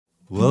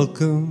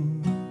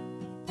Welcome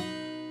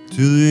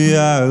to the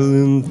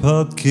Island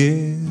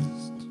Podcast.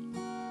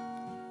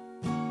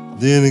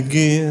 Then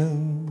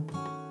again,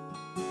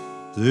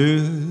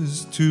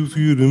 there's too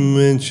few to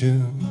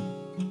mention.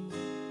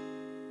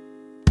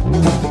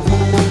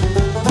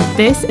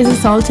 This is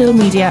a Salthill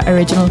Media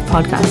original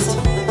podcast.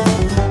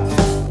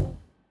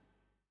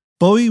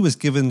 Bowie was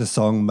given the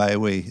song My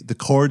Way, the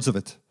chords of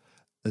it,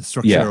 the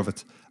structure of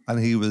it, and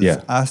he was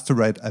asked to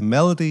write a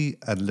melody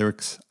and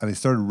lyrics, and he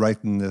started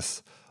writing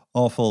this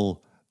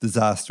awful,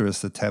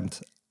 disastrous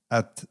attempt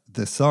at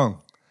this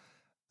song.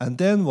 And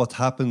then what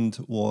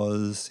happened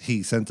was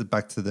he sent it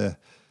back to the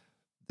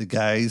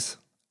guys,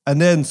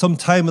 and then some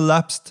time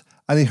elapsed,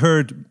 and he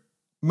heard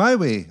My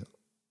Way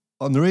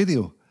on the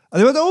radio. And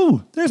he went,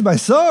 oh, there's my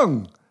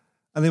song.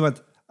 And he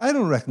went, I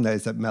don't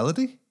recognize that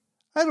melody.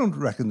 I don't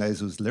recognize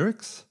those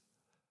lyrics.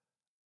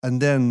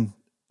 And then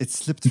it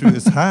slipped through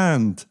his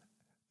hand.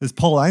 It's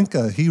Paul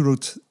Anka. He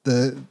wrote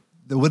the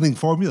winning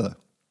formula.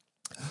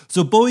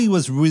 So Bowie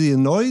was really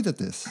annoyed at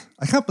this.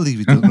 I can't believe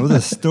you don't know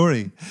this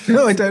story.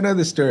 No, I don't know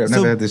this story. I've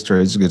never heard this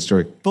story. It's a good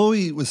story.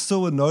 Bowie was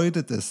so annoyed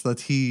at this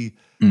that he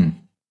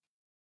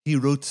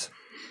wrote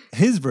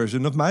his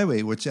version of My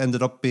Way, which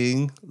ended up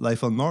being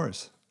Life on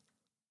Mars.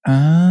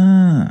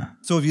 Ah.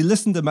 So if you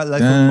listen to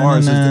Life on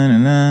Mars...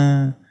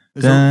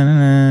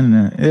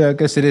 Yeah, I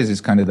guess it is. It's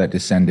kind of that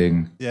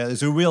descending... Yeah,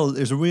 there's a real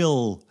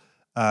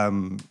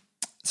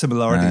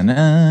similarity.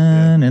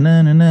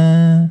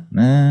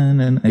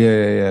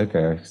 Yeah,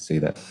 okay, I can see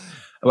that.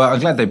 Well, I'm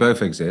glad they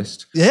both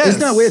exist. Yes. Isn't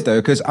that weird, though?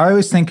 Because I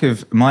always think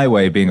of My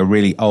Way being a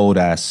really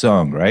old-ass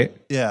song, right?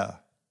 Yeah.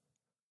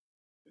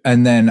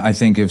 And then I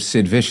think of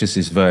Sid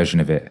Vicious's version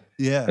of it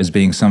as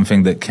being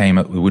something that came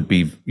up, would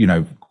be,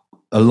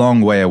 a long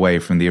way away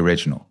from the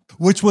original.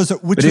 Which was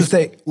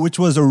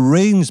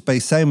arranged by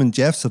Simon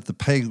Jeffs of the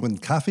Penguin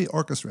Cafe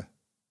Orchestra.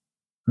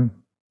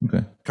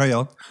 Okay. Carry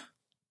on.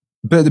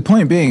 But the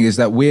point being is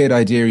that weird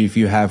idea if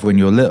you have when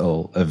you're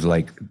little of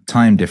like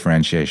time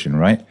differentiation,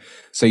 right?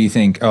 So you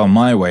think, oh,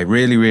 My Way,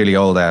 really, really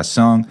old ass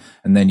song.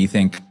 And then you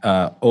think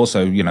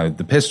also,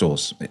 the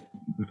Pistols,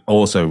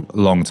 also a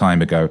long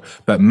time ago,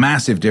 but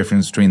massive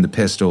difference between the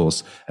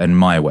Pistols and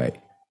My Way.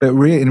 But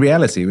in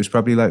reality, it was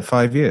probably like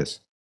 5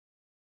 years.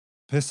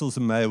 Pistols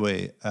and My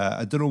Way.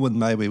 I don't know when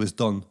My Way was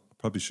done.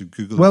 Probably should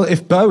Google it. Well,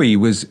 if Bowie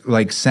was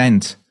like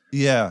sent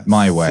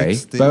My Way,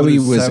 60, Bowie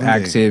was 70.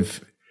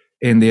 active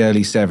in the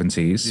early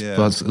 70s,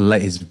 but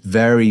his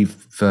very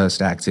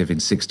first active in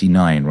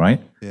 69, right?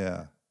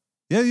 Yeah.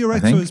 Yeah, you're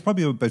right. So it's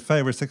probably about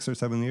 5 or 6 or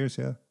 7 years,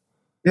 yeah.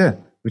 Yeah,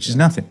 which is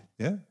nothing.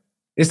 Yeah.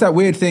 It's that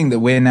weird thing that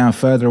we're now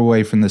further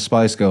away from the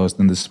Spice Girls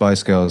than the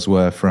Spice Girls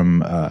were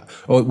from,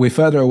 or we're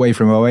further away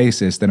from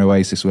Oasis than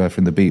Oasis were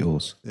from the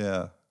Beatles.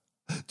 Yeah.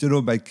 Do you know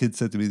what my kid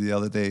said to me the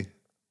other day?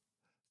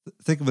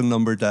 Think of a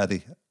number,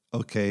 Daddy.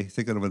 Okay,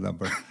 think of a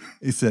number.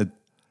 He said,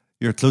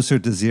 you're closer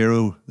to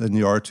 0 than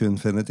you are to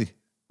infinity.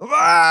 That's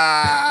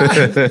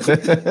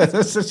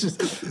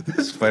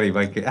funny,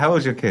 my kid. How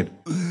old's your kid?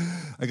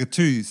 I got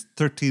 2, he's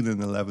 13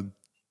 and 11.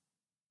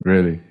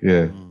 Really?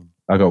 Yeah.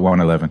 I got 1,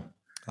 11.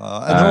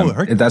 I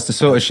know. That's the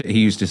sort of shit he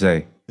used to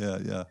say.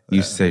 Yeah. He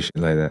used to say shit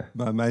like that.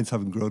 My minds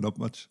haven't grown up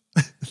much.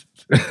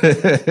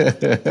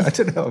 I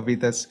don't know. I mean,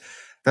 that's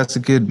a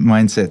good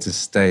mindset to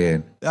stay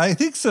in. I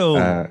think so.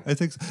 I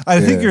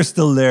think you're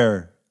still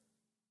there.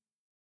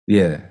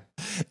 Yeah.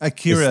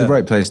 Akira. It's the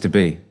right place to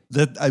be.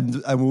 That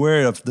I'm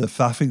aware of the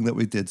faffing that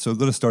we did, so I'm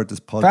going to start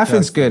this podcast.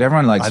 Faffing's good.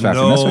 Everyone likes faffing.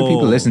 That's why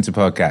people listen to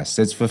podcasts.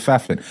 It's for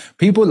faffing.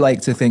 People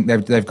like to think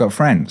they've got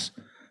friends.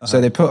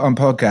 So they put on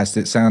podcasts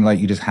that sound like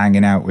you're just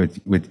hanging out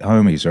with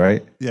homies,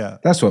 right? Yeah.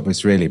 That's what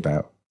it's really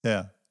about.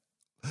 Yeah.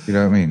 You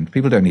know what I mean?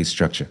 People don't need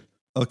structure.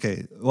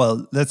 Okay,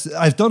 well,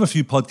 I've done a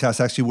few podcasts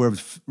actually where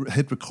I've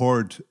hit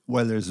record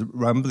while there's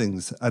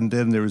ramblings, and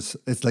then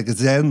it's like a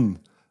Zen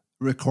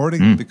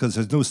recording because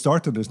there's no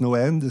start and there's no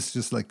end. It's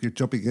just like you're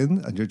jumping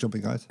in and you're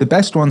jumping out. The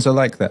best ones are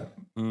like that.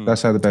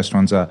 That's how the best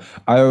ones are.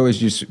 I always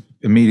just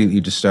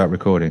immediately just start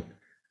recording.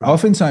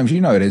 Oftentimes,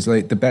 it is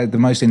like the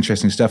most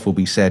interesting stuff will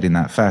be said in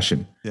that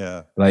fashion.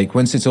 Yeah. Like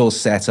once it's all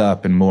set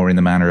up and more in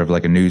the manner of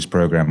like a news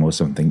program or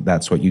something,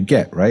 that's what you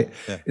get, right?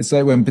 Yeah. It's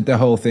like when the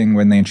whole thing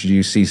when they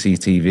introduced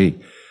CCTV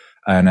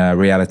and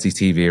reality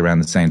TV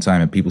around the same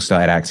time and people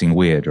started acting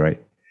weird, right?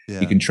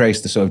 Yeah. You can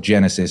trace the sort of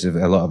genesis of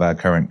a lot of our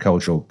current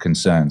cultural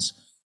concerns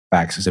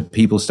back. So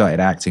people started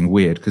acting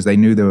weird because they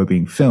knew they were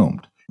being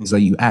filmed. It's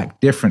like you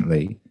act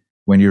differently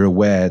when you're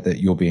aware that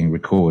you're being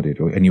recorded,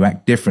 and you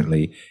act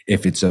differently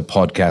if it's a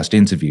podcast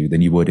interview than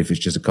you would if it's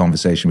just a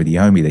conversation with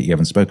your homie that you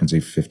haven't spoken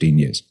to for 15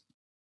 years.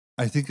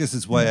 I think this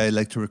is why I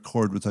like to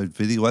record without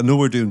video. I know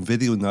we're doing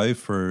video now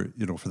for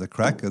the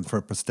crack and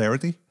for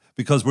posterity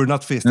because we're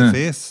not face to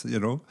face,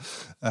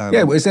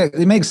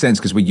 it makes sense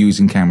because we're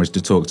using cameras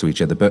to talk to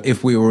each other. But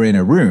if we were in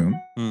a room,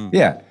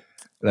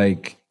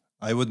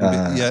 I wouldn't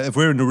be, if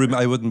we're in a room,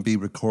 I wouldn't be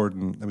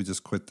recording. Let me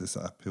just quit this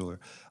app here.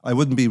 I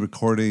wouldn't be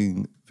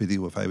recording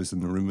video if I was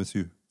in the room with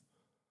you.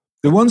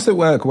 The ones that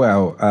work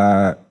well,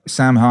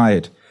 Sam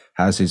Hyde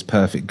has his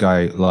Perfect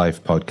Guy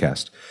Live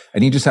podcast,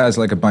 and he just has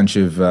like a bunch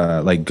of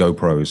like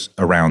GoPros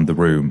around the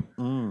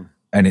room,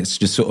 and it's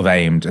just sort of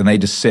aimed, and they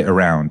just sit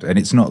around, and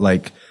it's not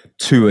like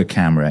to a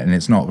camera, and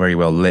it's not very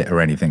well lit or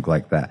anything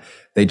like that.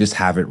 They just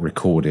have it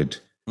recorded,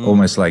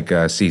 almost like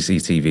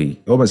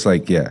CCTV, almost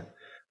like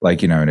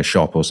like in a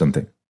shop or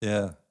something.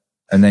 Yeah.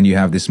 And then you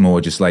have this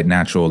more just like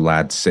natural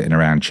lads sitting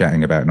around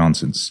chatting about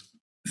nonsense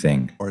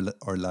thing, or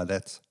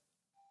ladettes.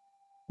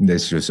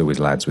 There's just always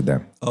lads with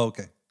them. Oh,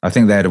 okay. I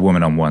think they had a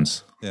woman on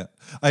once. Yeah.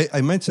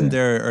 I mentioned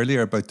there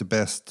earlier about the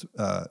best,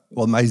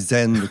 my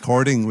Zen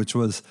recording, which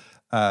was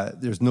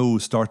there's no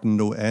start and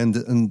no end.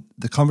 And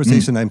the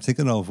conversation I'm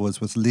thinking of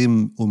was with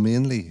Liam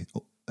O'Manley,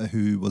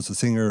 who was a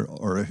singer,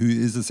 or who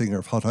is a singer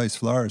of Hot House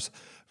Flowers.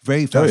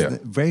 Very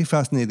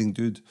fascinating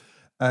dude.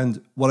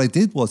 And what I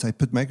did was I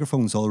put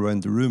microphones all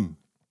around the room.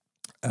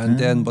 And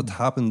then what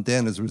happened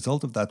then as a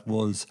result of that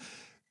was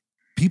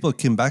people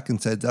came back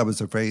and said that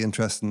was a very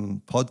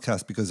interesting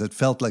podcast because it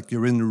felt like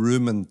you're in the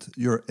room and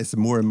it's a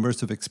more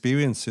immersive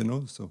experience,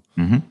 So,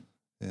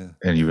 yeah.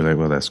 And you were like,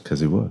 well, that's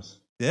because it was.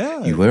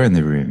 Yeah. You were in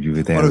the room. You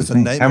were there. But it was a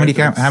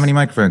nightmare. How many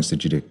microphones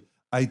did you do?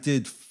 I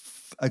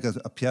got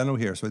a piano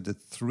here, so I did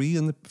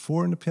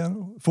 4 in the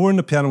piano. 4 in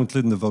the piano,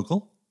 including the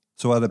vocal.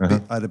 So I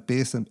had a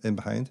bass in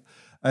behind.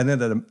 And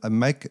then I had a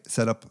mic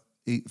set up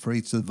for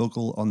each of the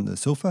vocal on the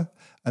sofa.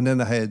 And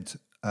then I had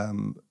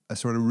a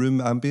sort of room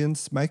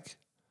ambience mic.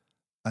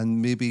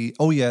 And maybe,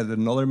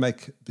 another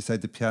mic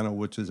beside the piano,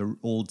 which is an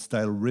old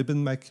style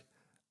ribbon mic.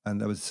 And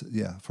that was,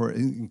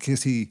 in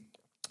case he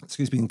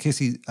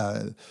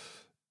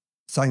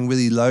sang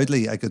really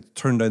loudly, I could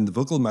turn down the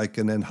vocal mic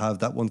and then have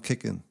that one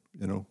kick in,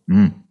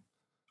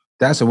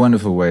 That's a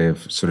wonderful way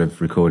of sort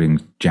of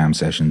recording jam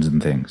sessions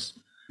and things.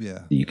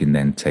 Yeah. That you can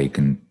then take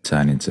and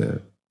turn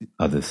into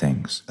other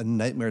things. A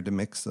nightmare to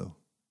mix, though.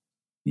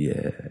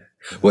 Yeah.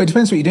 Well, it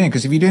depends what you're doing,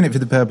 because if you're doing it for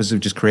the purpose of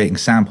just creating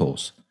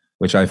samples,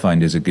 which I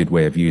find is a good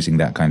way of using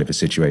that kind of a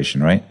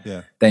situation, right?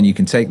 Yeah. Then you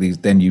can take these,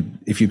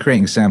 if you're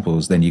creating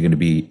samples, then you're going to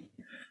be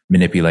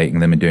manipulating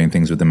them and doing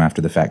things with them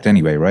after the fact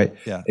anyway, right?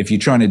 Yeah. If you're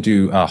trying to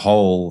do a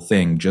whole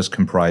thing just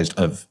comprised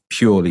of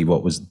purely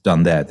what was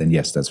done there, then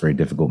yes, that's very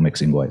difficult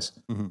mixing wise.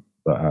 Mm-hmm.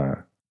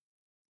 But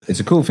it's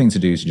a cool thing to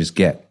do, to just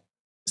get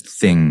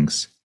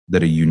things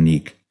that are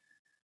unique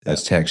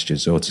as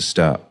textures, or to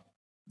start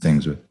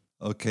things with.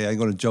 Okay, I'm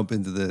going to jump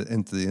into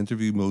the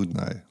interview mode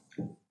now.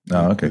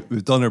 Oh, okay.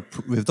 We've done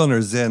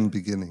our Zen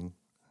beginning.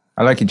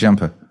 I like your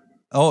jumper.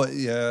 Oh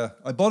yeah,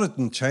 I bought it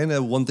in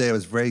China one day. It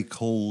was very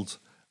cold,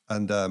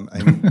 and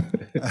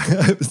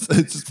it's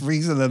just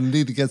freezing. I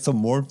need to get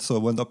some warmth, so I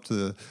went up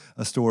to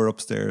a store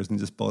upstairs and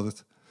just bought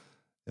it.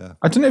 Yeah.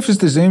 I don't know if it's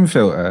the zoom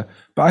filter,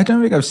 but I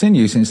don't think I've seen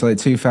you since like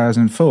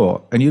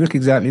 2004, and you look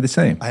exactly the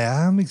same. I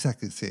am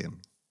exactly the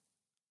same.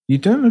 You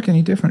don't look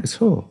any different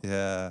at all.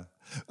 Yeah.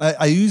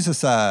 I use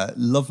this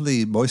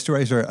lovely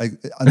moisturizer,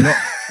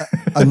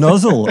 a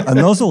nozzle. A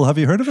nozzle. Have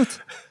you heard of it?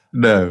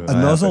 No. A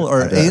nozzle,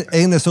 or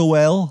Anus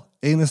OL.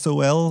 Anus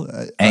OL.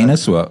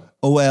 Anus what?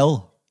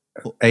 OL.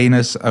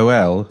 Anus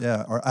OL.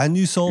 Yeah, or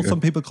Anusol.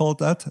 Some people call it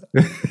that.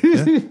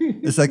 Yeah.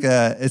 It's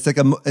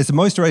a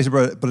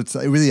moisturizer, but it's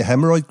really a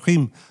hemorrhoid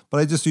cream. But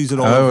I just use it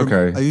all.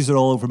 I use it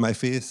all over my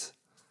face.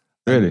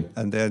 Really?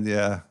 And then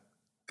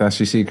that's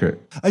your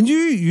secret. And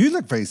you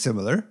look very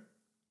similar.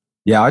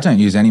 Yeah, I don't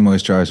use any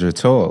moisturizer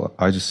at all.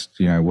 I just,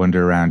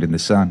 wander around in the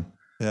sun.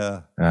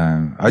 Yeah.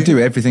 I do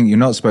everything you're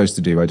not supposed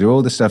to do. I do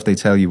all the stuff they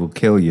tell you will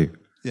kill you.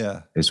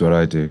 Yeah. Is what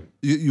I do.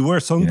 You wear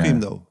sun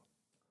cream though?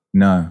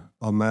 No.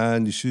 Oh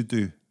man, you should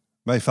do.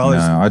 My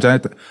fellas. No, I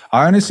don't.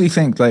 I honestly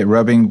think like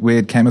rubbing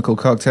weird chemical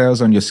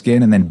cocktails on your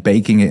skin and then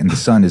baking it in the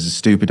sun is a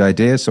stupid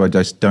idea. So I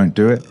just don't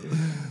do it.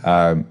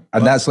 And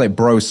that's like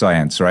bro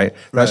science, right?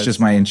 That's just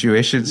my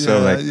intuition.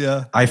 So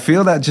I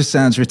feel that just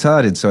sounds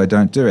retarded, so I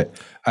don't do it.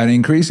 And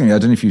increasingly, I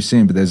don't know if you've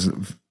seen, but there's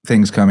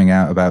things coming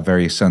out about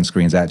various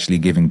sunscreens actually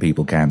giving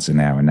people cancer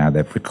now. And now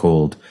they've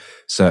recalled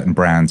certain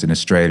brands in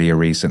Australia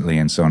recently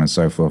and so on and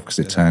so forth, because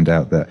it turned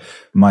out that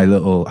my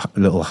little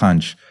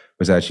hunch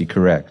was actually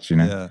correct,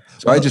 Yeah.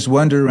 So I just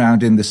wander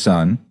around in the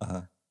sun.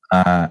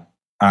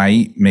 I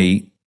eat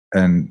meat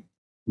and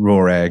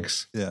raw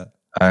eggs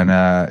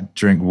and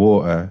drink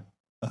water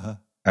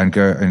and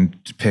go and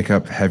pick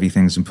up heavy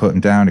things and put them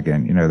down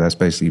again. That's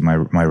basically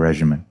my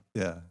regimen.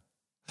 Yeah.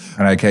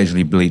 And I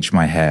occasionally bleach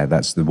my hair.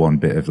 That's the one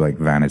bit of like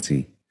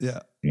vanity. Yeah.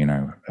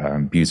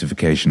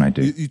 Beautification I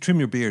do. You trim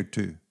your beard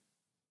too?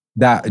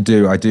 That I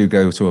do. I do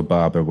go to a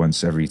barber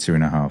once every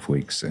 2.5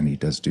 weeks, and he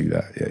does do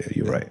that. Yeah,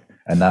 you're right.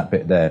 And that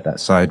bit there, that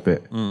side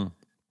bit.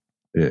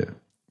 Yeah.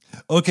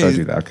 Okay. So I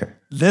do that. Okay.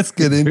 Let's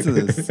get into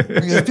this.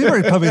 Because people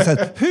are probably saying,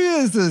 who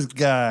is this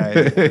guy?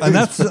 And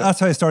that's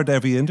how I start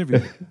every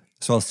interview.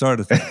 So I'll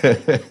start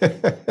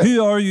it.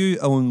 Who are you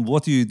and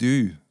what do you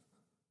do?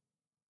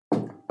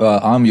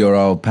 I'm your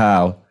old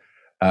pal,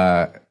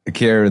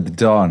 Akira the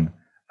Don,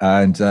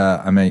 and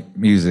I make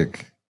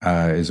music,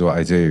 is what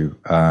I do.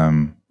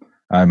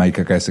 I make,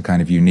 I guess, a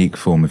kind of unique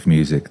form of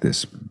music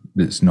that's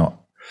not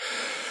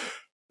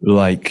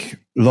like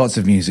lots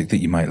of music that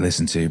you might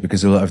listen to,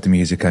 because a lot of the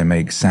music I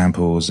make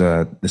samples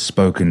the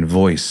spoken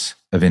voice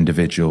of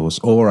individuals,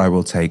 or I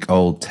will take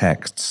old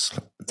texts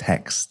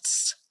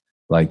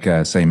like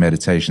say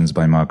Meditations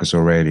by Marcus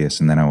Aurelius,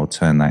 and then I will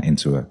turn that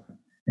into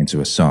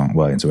a song,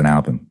 into an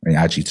album. I mean,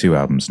 actually 2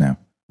 albums now.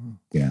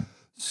 Yeah.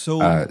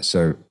 So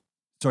sorry,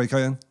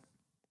 carry on.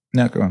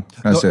 No, go on.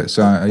 That's it.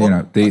 So,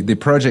 the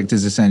project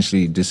is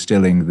essentially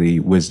distilling the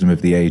wisdom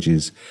of the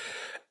ages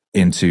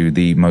into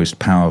the most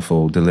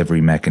powerful delivery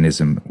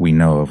mechanism we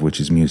know of, which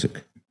is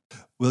music.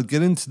 We'll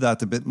get into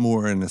that a bit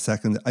more in a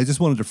second. I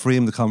just wanted to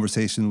frame the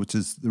conversation, which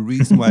is the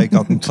reason why I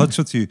got in touch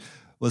with you,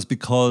 was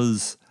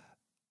because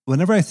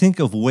whenever I think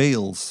of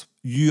Wales,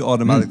 you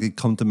automatically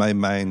come to my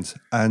mind.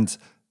 And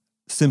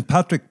St.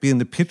 Patrick, being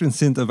the patron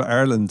saint of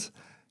Ireland,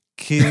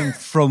 came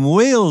from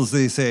Wales,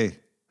 they say.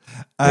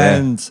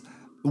 And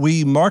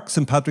we mark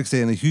St. Patrick's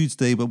Day in a huge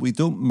day, but we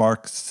don't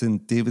mark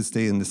St. David's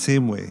Day in the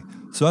same way.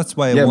 So that's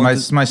why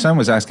my son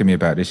was asking me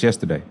about this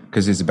yesterday,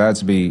 because it's about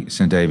to be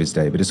St. David's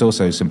Day, but it's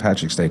also St.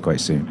 Patrick's Day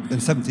quite soon. The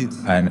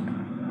 17th. And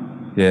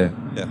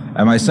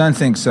and my son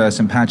thinks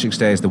St. Patrick's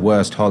Day is the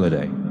worst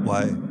holiday.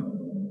 Why?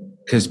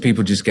 Because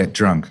people just get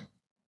drunk.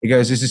 He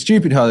goes, it's a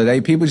stupid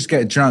holiday. People just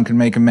get drunk and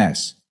make a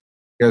mess.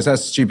 He goes,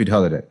 that's a stupid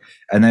holiday.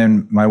 And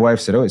then my wife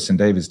said, oh, it's St.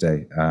 David's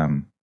Day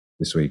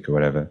this week or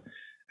whatever.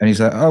 And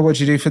he's like, oh, what'd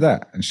you do for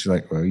that? And she's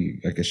like, well,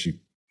 I guess you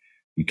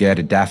get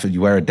a daffodil,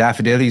 you wear a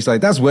daffodil. He's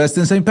like, that's worse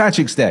than St.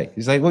 Patrick's Day.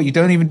 He's like, well, you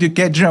don't even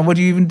get drunk. What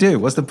do you even do?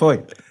 What's the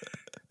point?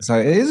 So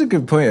it is a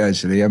good point,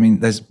 actually. I mean,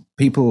 there's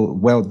people,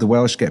 the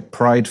Welsh get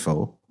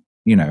prideful,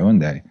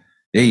 and they,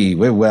 hey,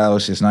 we're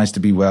Welsh. It's nice to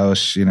be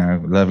Welsh,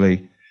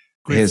 lovely.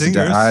 Great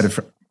singers.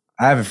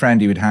 I have a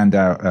friend who would hand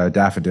out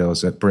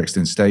daffodils at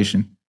Brixton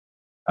Station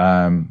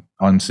on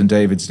St.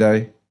 David's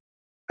Day.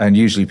 And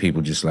usually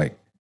people just like,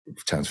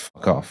 turns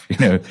fuck off,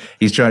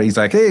 he's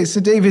like, hey, it's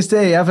St. David's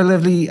Day, have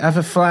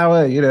a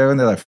flower, and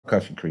they're like, fuck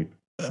off, you creep.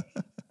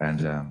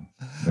 And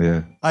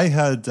I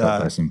had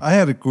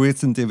a great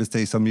St. David's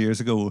Day some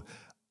years ago.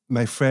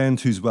 My friend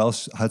who's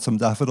Welsh had some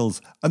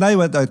daffodils, and I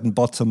went out and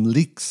bought some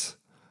leeks.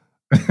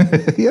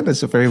 Yeah,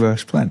 that's a very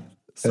Welsh plant.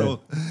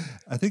 So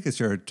I think it's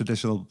your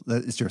thistle,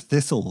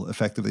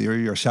 effectively, or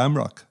your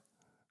shamrock.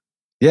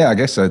 Yeah, I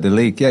guess so. The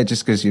leek,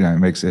 just because it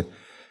makes a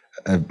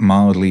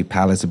mildly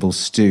palatable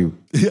stew.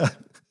 Yeah.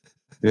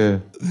 Yeah.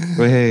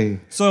 Well, hey.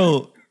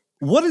 So,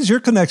 what is your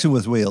connection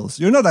with Wales?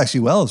 You're not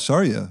actually Welsh,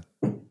 are you?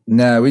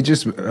 No,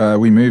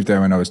 we moved there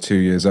when I was 2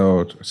 years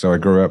old, so I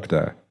grew up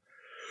there.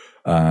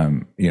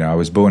 I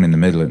was born in the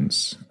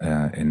Midlands,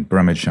 in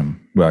Brummagem,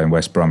 in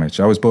West Bromwich.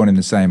 I was born in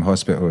the same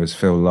hospital as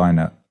Phil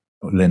Lynott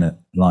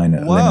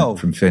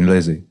from Thin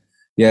Lizzy.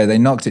 Yeah, they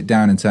knocked it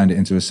down and turned it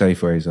into a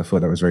Safeways. I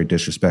thought that was very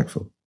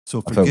disrespectful.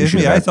 So forgive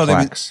me. I thought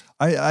I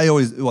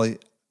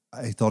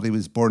thought he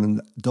was born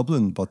in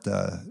Dublin, but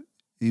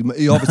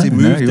he obviously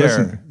moved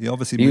there. He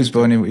was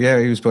born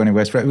in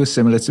West. It was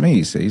similar to me,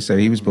 you see. So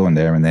he was born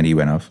there, and then he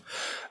went off,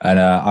 and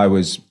I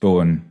was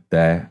born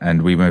there,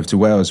 and we moved to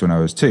Wales when I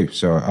was 2.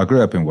 So I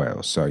grew up in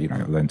Wales. So I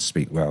learned to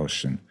speak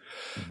Welsh, and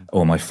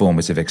all my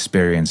formative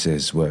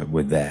experiences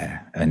were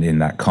there, and in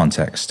that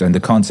context. And the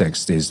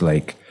context is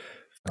like,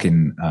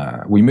 we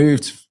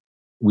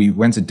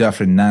went to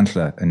Dyffryn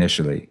Nantlle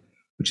initially,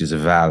 which is a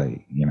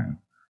valley, And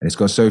it's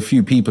got so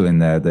few people in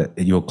there that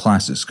your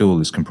class at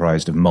school is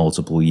comprised of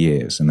multiple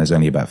years, and there's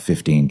only about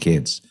 15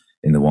 kids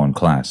in the one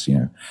class,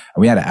 And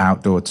we had an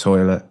outdoor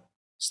toilet,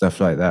 stuff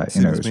like that,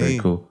 it was very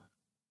cool.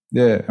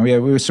 Yeah, and we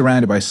were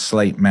surrounded by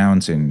slate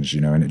mountains,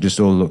 and it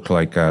just all looked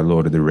like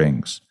Lord of the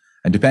Rings.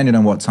 And depending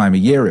on what time of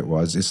year it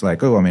was, it's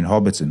like, oh, I'm in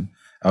Hobbiton.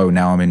 Oh,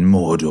 now I'm in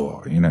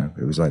Mordor,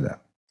 It was like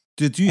that.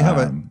 Do you have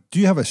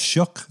a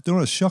shuck? Do you know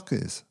what a shuck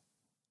is?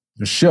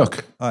 A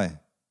shuck? Aye.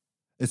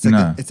 It's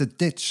like it's a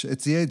ditch.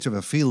 It's the edge of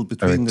a field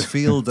between the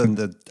field and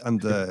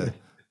the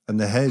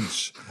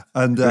hedge.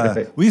 And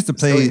we used to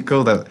play. Is that what you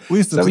call that?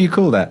 Is that what you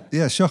call that?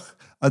 Yeah, shuck.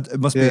 It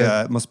must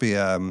be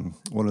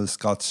one of the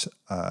Scots.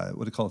 What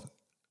do you call it?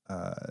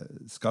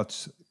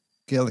 Scots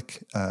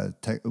Gaelic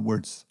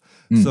words.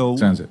 So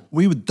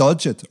we would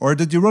dodge it. Or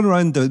did you run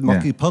around the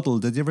mucky puddle?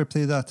 Did you ever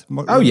play that?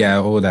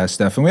 All that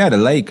stuff. And we had a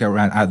lake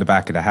around at the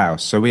back of the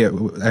house. So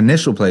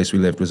initial place we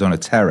lived was on a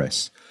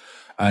terrace.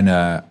 And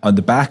on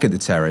the back of the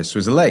terrace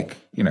was a lake,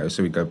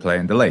 so we'd go play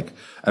in the lake.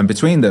 And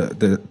between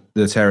the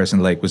terrace and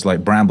the lake was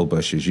like bramble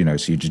bushes,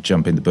 so you just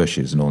jump in the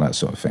bushes and all that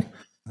sort of thing.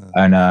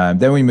 And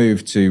then we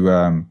moved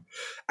to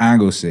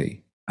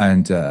Anglesey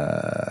and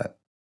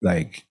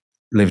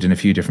lived in a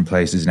few different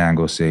places in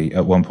Anglesey.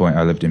 At one point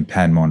I lived in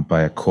Penmont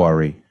by a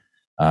quarry.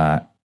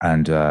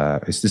 And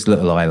it's this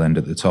little island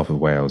at the top of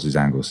Wales is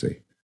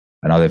Anglesey.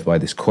 And I lived by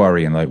this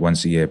quarry, and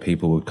once a year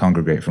people would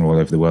congregate from all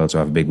over the world to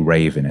have a big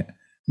rave in it.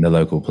 And the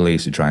local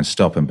police would try and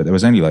stop him, but there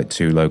was only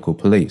 2 local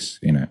police,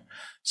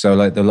 So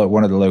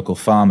one of the local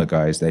farmer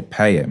guys, they'd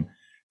pay him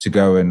to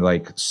go and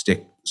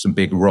stick some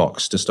big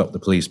rocks to stop the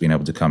police being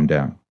able to come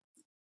down.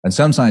 And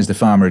sometimes the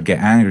farmer would get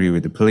angry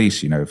with the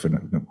police, for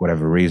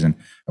whatever reason.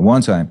 And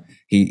one time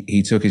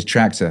he took his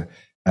tractor,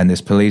 and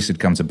this police had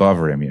come to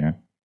bother him,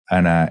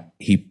 and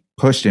he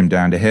pushed him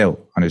down the hill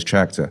on his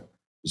tractor,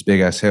 this big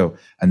ass hill.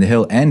 And the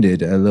hill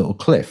ended at a little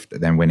cliff that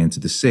then went into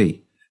the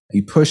sea.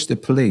 He pushed the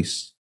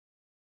police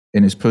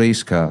in his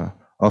police car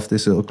off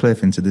this little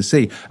cliff into the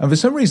sea. And for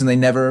some reason, they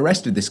never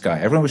arrested this guy.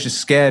 Everyone was just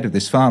scared of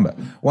this farmer.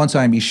 One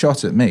time he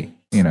shot at me,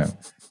 you know.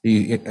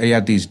 He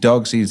had these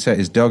dogs. He'd set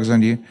his dogs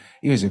on you.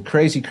 He was a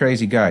crazy,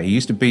 crazy guy. He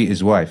used to beat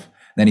his wife.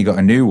 Then he got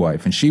a new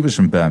wife, and she was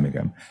from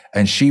Birmingham.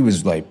 And she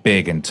was like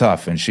big and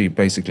tough. And she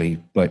basically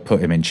like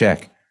put him in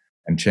check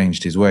and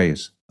changed his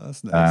ways.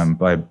 That's nice.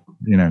 By,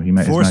 you know, he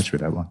met his match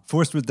with that one.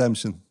 Forced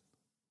redemption.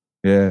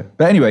 Yeah.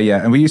 But anyway,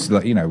 yeah. And we used to,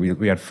 like, you know,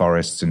 we had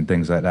forests and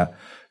things like that.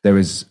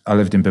 I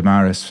lived in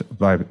Bamaris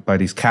by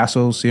these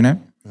castles, you know.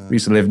 We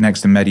used to live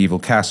next to medieval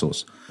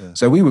castles. Yeah.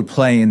 So we would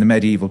play in the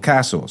medieval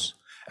castles.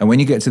 And when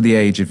you get to the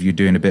age of you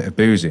doing a bit of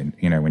boozing,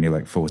 you know, when you're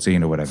like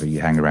 14 or whatever, you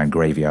hang around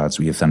graveyards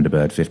with your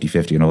Thunderbird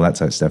 50-50 and all that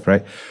type of stuff,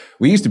 right?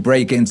 We used to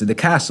break into the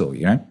castle,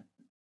 you know.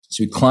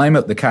 So we climb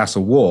up the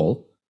castle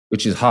wall,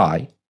 which is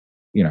high,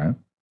 you know.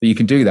 But you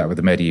can do that with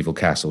a medieval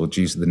castle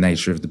due to the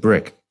nature of the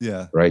brick.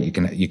 Yeah. Right? You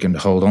can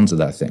hold on to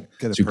that thing.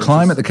 So we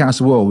climb at the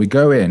castle wall, we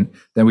go in,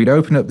 then we'd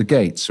open up the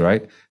gates,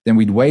 right? Then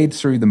we'd wade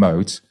through the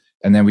moat,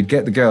 and then we'd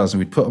get the girls and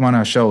we'd put them on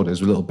our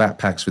shoulders with little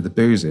backpacks with the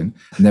booze in,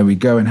 and then we'd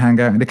go and hang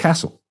out in the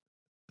castle.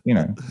 You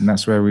know, and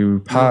that's where we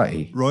would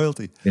party.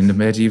 Royalty. In the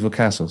medieval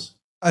castles.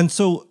 And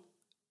so,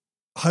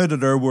 how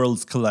did our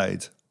worlds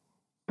collide?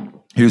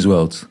 Whose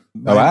worlds?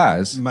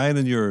 Ours? Mine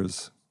and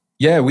yours.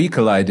 Yeah, we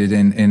collided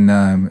in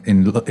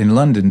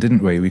London,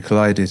 didn't we? We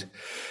collided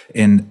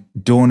in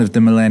dawn of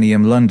the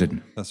millennium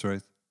London. That's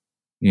right.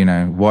 You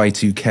know,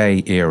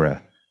 Y2K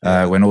era,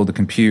 when all the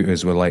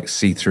computers were like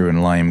see-through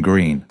and lime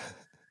green,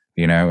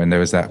 you know, and there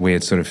was that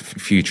weird sort of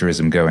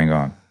futurism going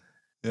on.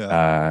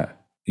 Yeah.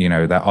 You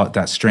know,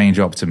 that strange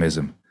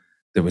optimism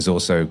that was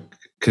also,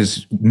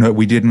 because no,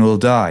 we didn't all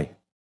die.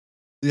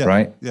 Yeah.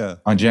 Right? Yeah.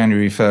 On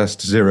January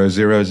 1st,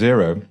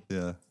 000.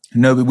 Yeah.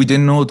 No, but we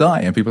didn't all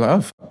die. And people are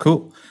like, oh,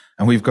 cool.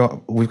 And we've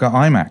got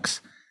IMAX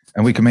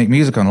and we can make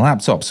music on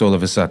laptops all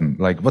of a sudden.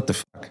 Like, what the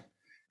fuck?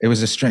 It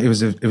was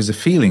a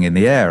feeling in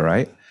the air,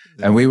 right?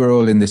 Yeah. And we were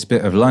all in this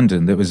bit of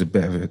London that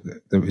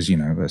was you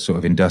know, a sort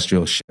of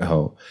industrial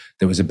shithole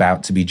that was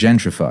about to be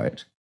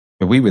gentrified.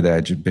 But we were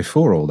there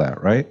before all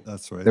that, right?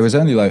 That's right. There was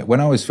only like, when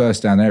I was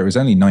first down there, it was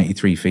only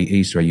 93 feet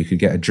east where you could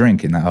get a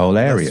drink in that whole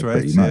area. That's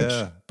right, pretty much.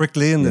 Yeah. Brick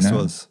Lane this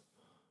was.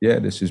 Yeah,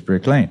 this is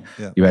Brick Lane.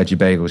 Yeah. You had your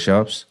bagel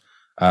shops.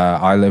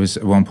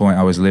 At one point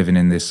I was living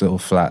in this little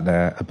flat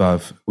there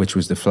above, which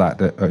was the flat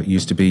that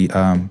used to be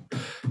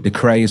the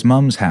Cray's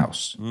mum's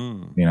house.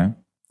 You know,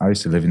 I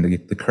used to live in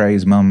the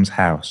Cray's mum's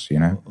house, you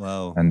know.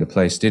 Wow. And the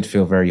place did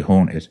feel very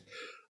haunted.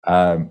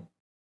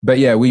 But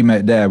yeah, we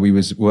met there. We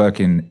was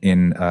working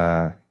in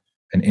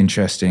an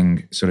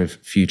interesting sort of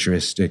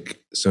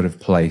futuristic sort of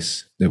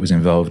place that was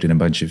involved in a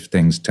bunch of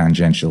things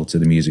tangential to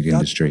the music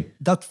industry.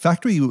 That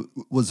factory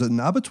was an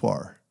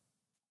abattoir.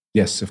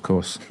 Yes, of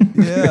course.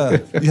 Yeah,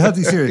 you had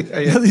these here,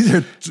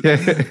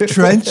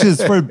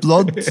 trenches for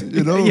blood,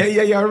 you know.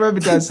 Yeah. I remember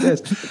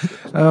downstairs.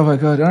 Oh my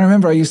god! I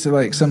remember I used to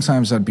like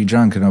sometimes I'd be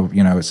drunk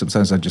and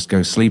sometimes I'd just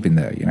go sleep in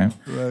there, you know.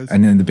 Right.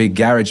 And in the big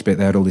garage bit,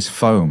 they had all this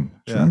foam.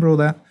 Do you remember all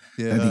that?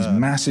 Yeah. They had these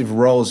massive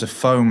rolls of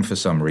foam for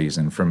some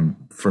reason from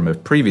a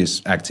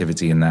previous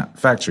activity in that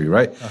factory,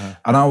 right? Uh-huh.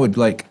 And I would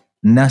like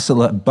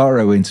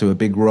burrow into a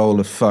big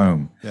roll of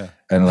foam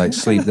and like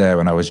sleep there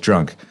when I was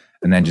drunk.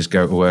 And then just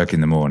go to work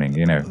in the morning,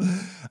 you know.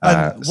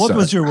 And what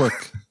was your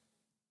work?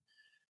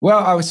 Well,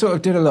 I sort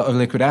of did a lot of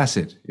liquid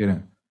acid, you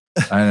know.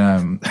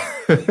 And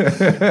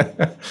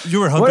you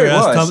were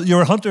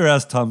Hunter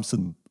S.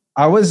 Thompson.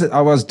 I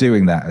was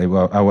doing that.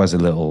 I was a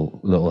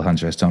little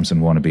Hunter S.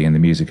 Thompson wannabe in the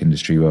music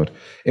industry world.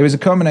 It was a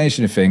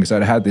combination of things.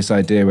 I'd had this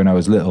idea when I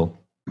was little.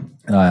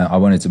 I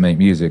wanted to make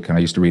music, and I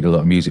used to read a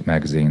lot of music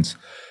magazines.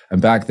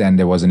 And back then,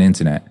 there wasn't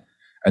internet.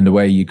 And the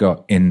way you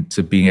got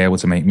into being able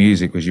to make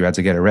music was you had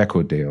to get a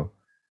record deal.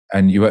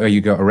 And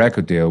you got a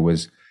record deal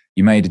was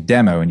you made a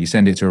demo and you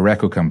send it to a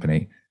record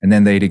company and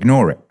then they'd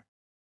ignore it.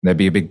 There'd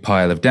be a big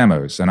pile of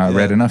demos. And I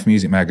read enough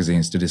music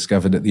magazines to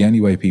discover that the only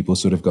way people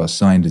sort of got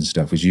signed and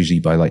stuff was usually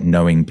by like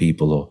knowing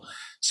people or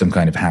some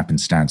kind of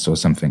happenstance or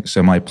something.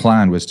 So my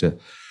plan was to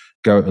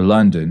go to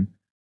London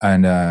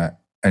and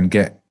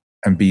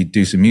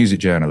do some music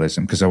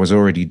journalism because I was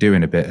already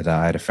doing a bit of that.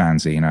 I had a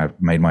fanzine, I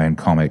made my own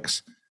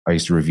comics. I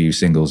used to review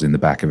singles in the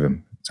back of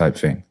them type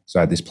thing. So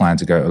I had this plan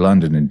to go to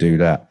London and do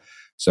that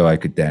so I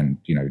could then,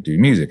 you know, do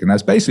music. And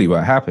that's basically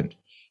what happened.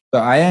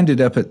 But I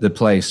ended up at the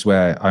place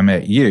where I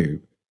met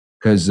you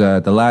because the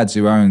lads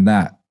who owned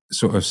that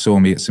sort of saw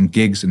me at some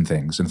gigs and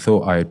things and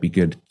thought I would be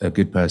a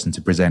good person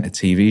to present a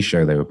TV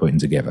show they were putting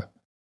together.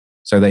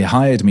 So they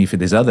hired me for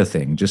this other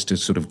thing just to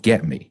sort of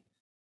get me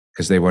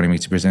because they wanted me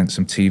to present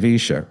some TV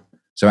show.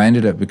 So I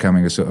ended up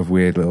becoming a sort of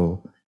weird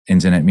little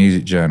internet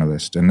music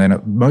journalist. And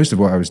then most of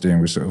what I was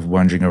doing was sort of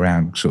wandering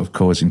around, sort of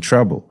causing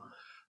trouble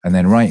and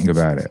then writing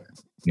about it,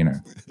 you know,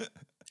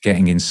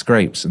 getting in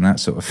scrapes and that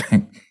sort of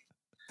thing.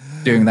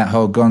 Doing that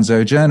whole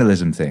gonzo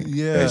journalism thing,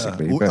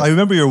 basically. But I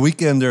remember your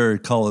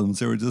Weekender columns.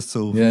 They were just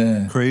so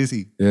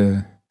crazy.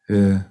 Yeah.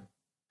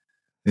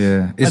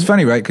 Yeah. It's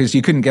funny, right? Because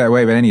you couldn't get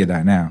away with any of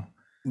that now.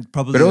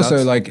 Probably but also,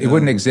 not. like, it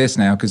wouldn't exist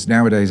now because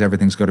nowadays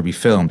everything's got to be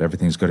filmed.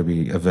 Everything's got to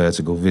be a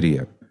vertical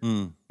video.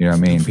 You know what I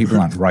mean? People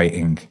aren't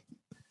writing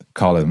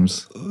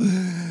columns.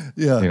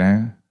 Yeah. You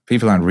know?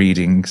 People aren't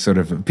reading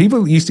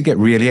people used to get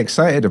really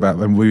excited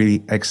about, I'm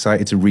really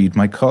excited to read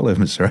my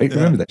columns, right? Yeah.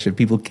 Remember that shit?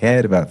 People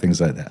cared about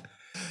things like that.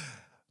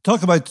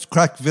 Talk about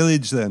Crack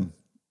Village then.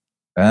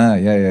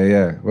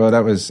 Yeah. Well,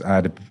 that was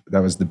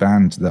the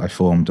band that I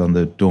formed on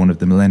the dawn of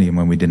the millennium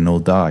when we didn't all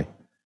die,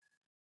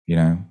 you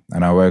know?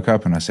 And I woke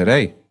up and I said,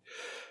 hey,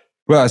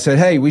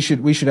 we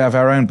should have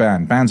our own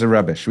band. Bands are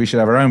rubbish. We should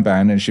have our own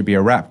band, and it should be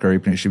a rap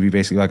group, and it should be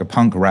basically like a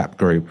punk rap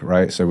group,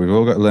 right? So we've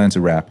all got to learn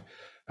to rap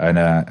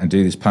and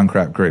do this punk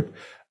rap group.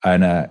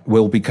 And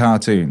we'll be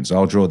cartoons.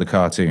 I'll draw the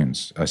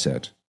cartoons, I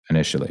said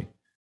initially.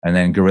 And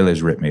then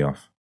Gorillaz ripped me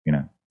off, you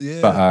know.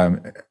 Yeah.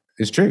 But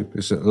it's true.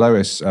 It's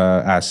Lois,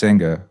 our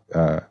singer,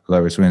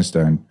 Lois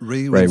Winstone,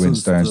 Ray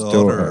Winstone's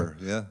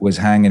daughter, was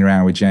hanging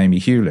around with Jamie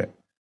Hewlett,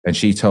 and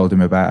she told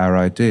him about our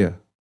idea.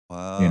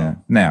 Wow. You know.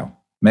 Now,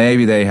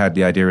 maybe they had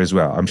the idea as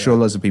well. I'm sure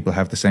lots of people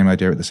have the same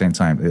idea at the same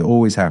time. It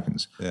always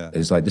happens. Yeah.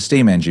 It's like the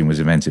steam engine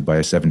was invented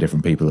by 7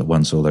 different people at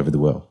once all over the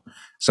world.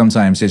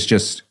 Sometimes it's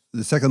just...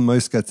 The second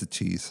mouse gets the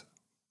cheese.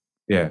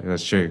 Yeah,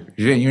 that's true.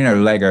 You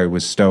know, Lego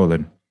was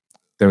stolen.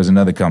 There was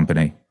another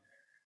company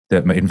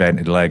that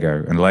invented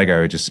Lego, and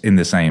Lego just in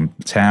the same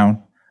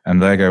town. And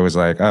Lego was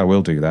like, oh,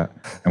 we'll do that.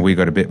 And we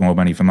got a bit more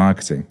money for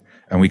marketing.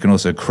 And we can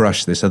also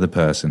crush this other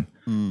person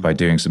by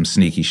doing some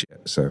sneaky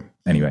shit. So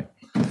anyway.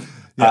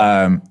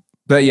 Yeah.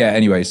 But yeah,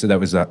 anyway, so that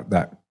was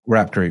that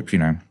rap group, you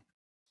know.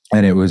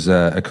 And it was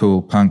a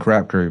cool punk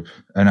rap group.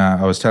 And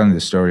I was telling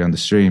this story on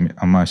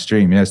my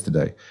stream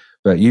yesterday.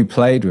 But you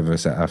played with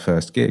us at our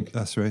first gig.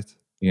 That's right.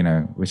 You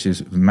know, which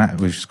is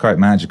quite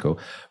magical.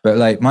 But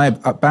like my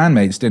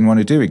bandmates didn't want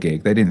to do a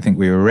gig. They didn't think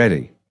we were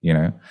ready, you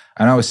know.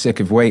 And I was sick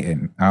of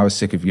waiting. I was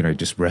sick of, you know,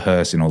 just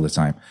rehearsing all the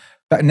time.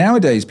 But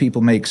nowadays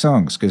people make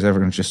songs because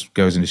everyone just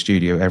goes in the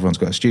studio. Everyone's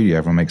got a studio.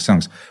 Everyone makes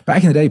songs.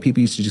 Back in the day,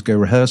 people used to just go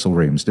rehearsal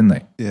rooms, didn't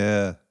they?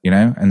 Yeah. You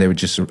know, and they would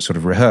just sort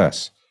of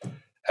rehearse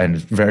and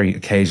very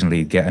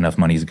occasionally get enough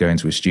money to go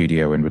into a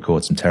studio and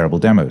record some terrible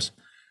demos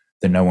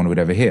that no one would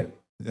ever hear.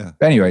 Yeah.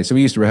 But anyway, so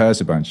we used to rehearse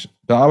a bunch.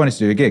 But I wanted to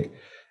do a gig.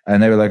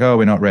 And they were like, oh,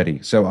 we're not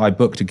ready. So I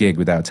booked a gig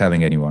without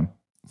telling anyone.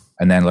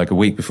 And then like a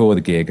week before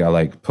the gig, I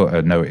like put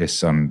a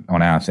notice on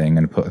our thing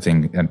and put a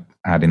thing and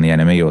add in the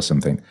NME or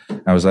something.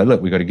 I was like,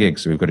 look, we got a gig,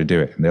 so we've got to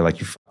do it. And they're like,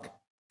 you fuck,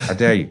 how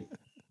dare you?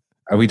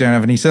 And we don't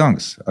have any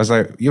songs. I was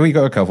like, yeah, we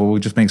got a couple, we'll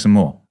just make some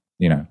more,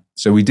 you know.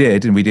 So we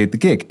did, and we did the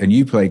gig. And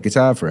you played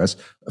guitar for us.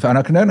 And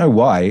I don't know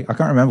why, I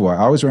can't remember why.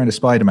 I was wearing a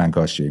Spider-Man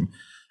costume.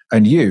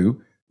 And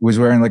you was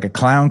wearing like a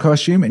clown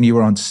costume, and you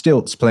were on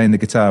stilts playing the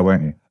guitar,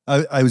 weren't you?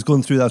 I was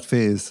going through that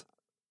phase.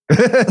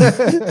 That's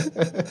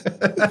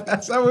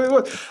how it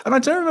was. And I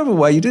don't remember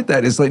why you did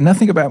that. It's like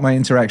nothing about my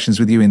interactions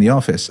with you in the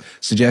office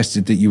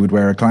suggested that you would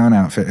wear a clown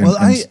outfit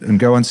and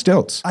go on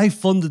stilts. I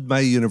funded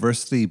my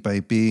university by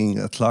being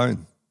a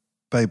clown.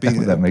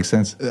 That makes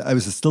sense. I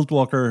was a stilt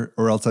walker,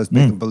 or else I was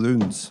making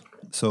balloons.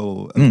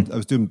 So I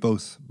was doing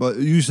both, but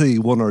usually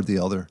one or the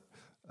other.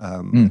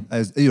 At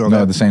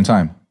the same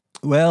time.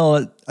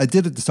 Well, I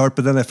did at the start,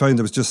 but then I found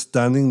I was just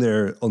standing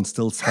there on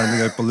stilts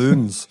handing out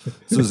balloons.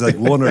 So it was like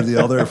one or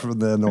the other from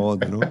then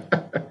on, you know.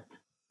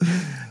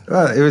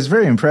 Well, it was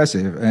very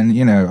impressive. And,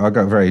 you know, I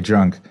got very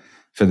drunk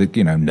for the,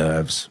 you know,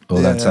 nerves, all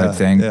that type of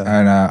thing. Yeah.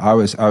 And I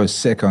was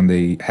sick on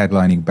the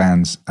headlining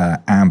band's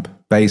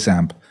bass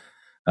amp,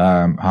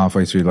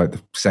 halfway through like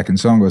the second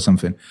song or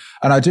something.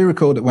 And I do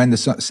recall that when the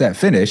set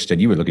finished,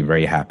 and you were looking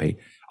very happy,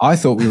 I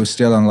thought we were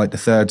still on like the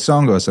third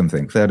song or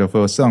something, third or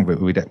fourth song, but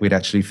we'd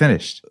actually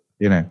finished.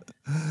 You know,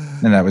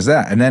 and that was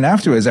that. And then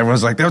afterwards,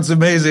 everyone's like, that's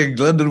amazing.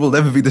 London will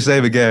never be the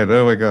same again.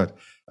 Oh my God.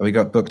 And we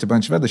got booked a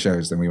bunch of other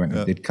shows. Then we went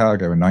and did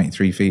Cargo and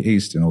 93 Feet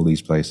East and all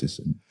these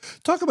places.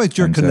 Talk about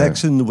your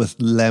connection with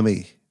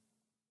Lemmy.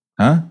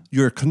 Huh?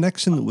 Your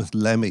connection with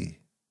Lemmy.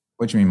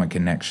 What do you mean my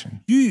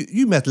connection?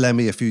 You met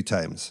Lemmy a few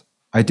times.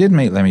 I did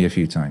meet Lemmy a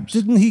few times.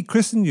 Didn't he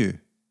christen you?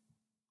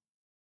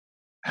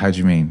 How do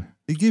you mean?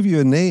 He gave you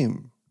a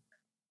name.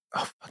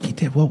 Oh, fuck, he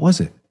did. What was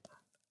it?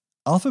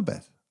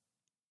 Alphabet.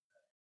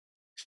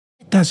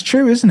 That's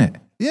true, isn't it?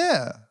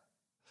 Yeah.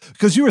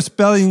 Because you were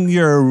spelling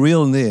your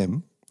real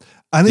name.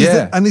 And he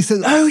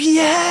said, oh,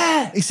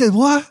 yeah. He said,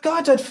 what?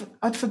 God,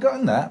 I'd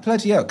forgotten that.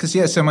 Bloody hell.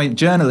 Because, so my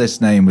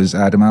journalist name was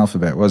Adam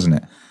Alphabet, wasn't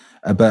it?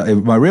 But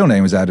my real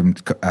name was Adam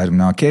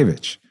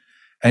Narkiewicz.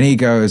 And he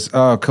goes,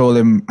 oh, call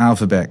him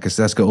Alphabet because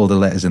that's got all the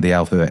letters in the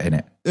alphabet in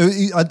it.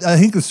 I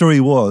think the story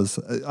was,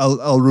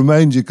 I'll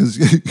remind you because...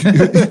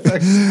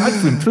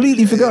 I'd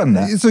completely forgotten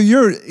that. So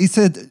he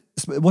said,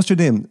 what's your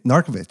name?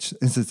 Narkiewicz.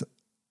 And he says,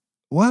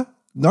 what?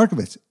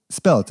 Narkiewicz.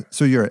 Spelled.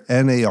 So you're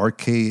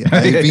Narkivicz.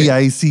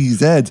 And he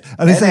said,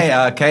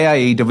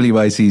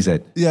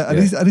 Narkiewicz. Yeah,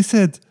 and he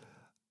said,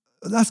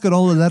 that's got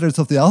all the letters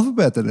of the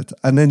alphabet in it.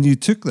 And then you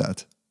took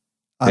that.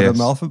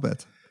 Adam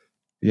Alphabet.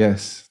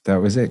 Yes, that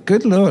was it.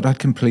 Good Lord, I'd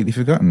completely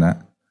forgotten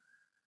that.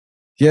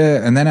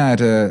 Yeah, and then I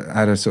had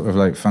a sort of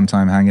like fun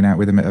time hanging out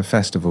with him at a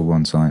festival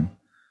one time.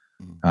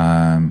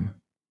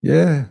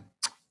 Yeah,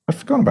 I've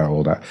forgotten about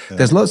all that. Yeah.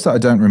 There's lots that I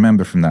don't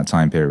remember from that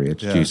time period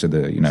due to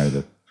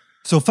the.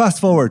 So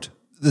fast forward.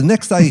 The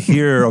next I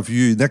hear of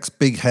you, next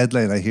big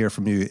headline I hear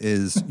from you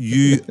is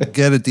you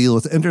get a deal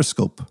with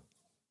Interscope.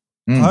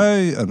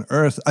 How on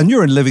earth? And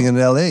you're living in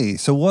LA.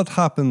 So what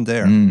happened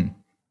there?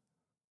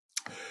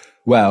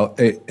 Well,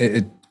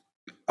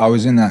 I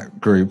was in that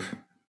group,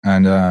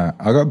 and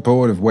I got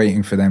bored of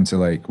waiting for them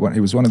to it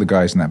was one of the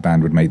guys in that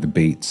band would make the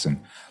beats, and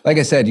like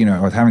I said, I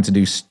was having to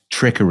do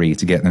trickery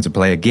to get them to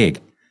play a gig.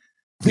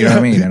 You know what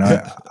I mean? And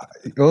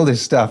all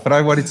this stuff, and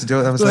I wanted to do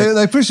it. I was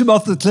they push him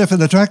off the cliff in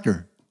the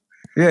tractor.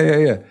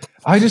 Yeah.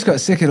 I just got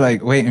sick of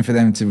waiting for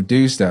them to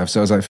do stuff. So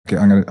I was like,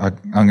 I'm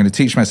gonna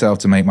teach myself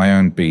to make my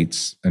own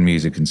beats and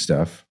music and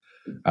stuff.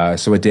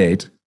 So I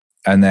did,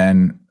 and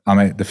then I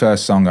made the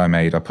first song I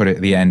made. I put it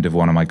at the end of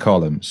one of my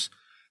columns,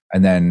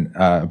 and then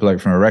a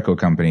bloke from a record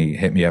company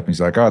hit me up and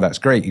he's like, "Oh, that's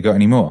great. You got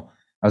any more?"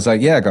 I was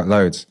like, "Yeah, I got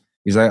loads."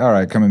 He's like, "All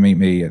right, come and meet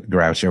me at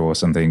Groucho or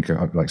something,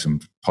 like some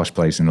posh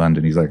place in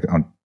London." He's like,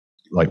 "On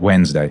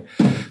Wednesday."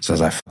 So I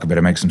was like, "Fuck, I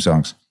better make some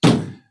songs."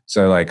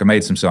 So I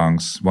made some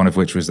songs, one of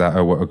which was that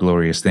 "Oh, What a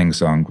Glorious Thing"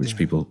 song, which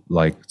people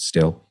like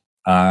still.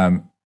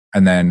 And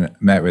then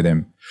met with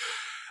him.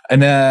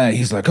 And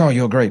he's like, "Oh,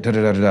 you're great. Da,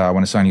 da, da, da, da. I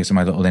want to sign you to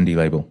my little indie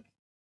label."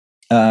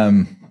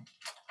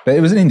 But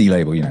it was an indie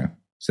label,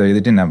 so they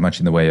didn't have much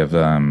in the way of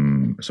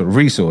sort of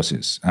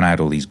resources. And I had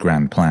all these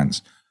grand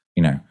plans,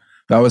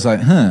 But I was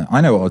like,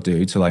 I know what I'll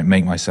do to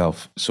make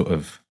myself sort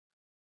of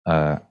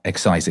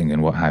exciting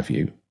and what have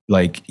you.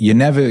 You're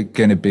never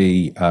going to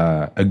be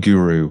a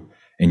guru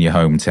in your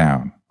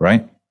hometown,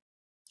 right?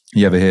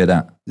 You ever hear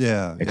that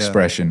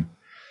expression? Yeah.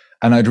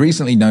 And I'd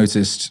recently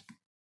noticed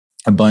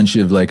a bunch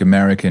of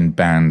American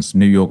bands,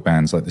 New York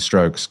bands like the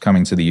Strokes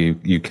coming to the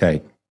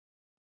UK.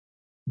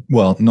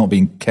 Well, not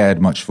being cared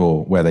much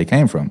for where they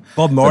came from.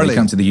 Bob Marley. They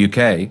come to the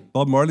UK.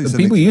 Bob Marley's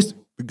people used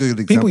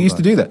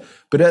to do that.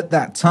 But at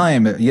that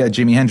time,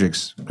 Jimi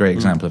Hendrix, great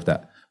example of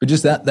that. But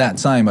just at that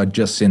time, I'd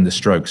just seen the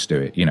Strokes do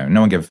it.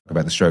 No one gave a fuck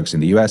about the Strokes in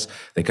the US.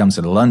 They come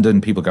to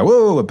London, people go,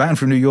 "Whoa, a band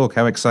from New York,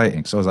 how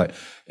exciting." So I was like,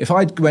 if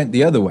I went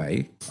the other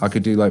way, I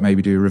could do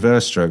maybe do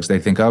reverse Strokes.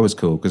 They'd think I was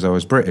cool because I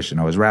was British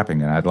and I was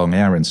rapping and I had long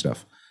hair and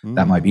stuff.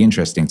 That might be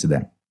interesting to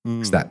them.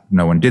 Because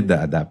no one did that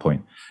at that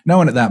point. No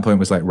one at that point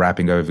was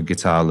rapping over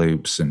guitar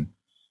loops and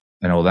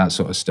all that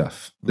sort of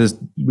stuff,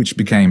 which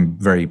became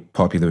very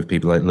popular with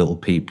people like Little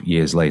Peep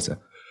years later.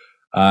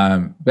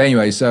 But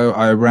anyway, so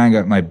I rang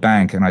up my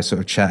bank and I sort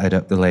of chatted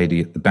up the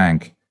lady at the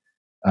bank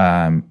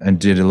and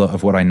did a lot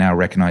of what I now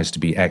recognize to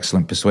be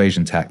excellent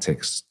persuasion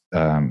tactics,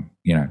 and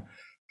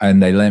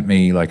they lent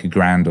me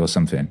 $1,000 or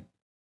something,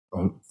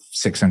 or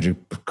 600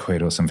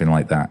 quid or something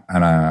like that.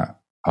 And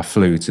I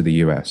flew to the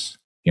US.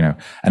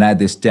 And I had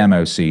this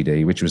demo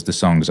CD, which was the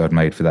songs I'd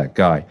made for that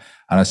guy.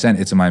 And I sent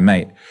it to my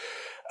mate.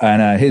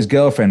 And his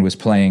girlfriend was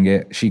playing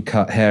it. She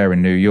cut hair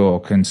in New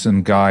York. And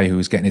some guy who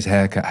was getting his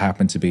hair cut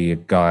happened to be a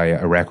guy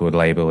at a record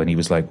label. And he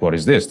was like, "What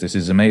is this? This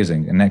is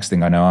amazing." And next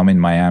thing I know, I'm in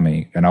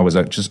Miami. And I was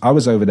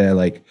over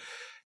there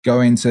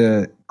going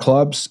to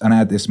clubs. And I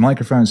had this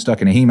microphone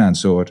stuck in a He-Man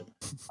sword.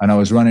 And I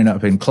was running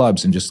up in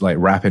clubs and just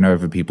rapping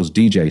over people's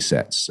DJ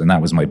sets. And that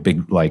was my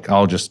big,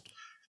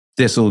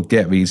 this'll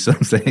get me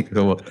something.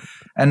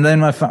 And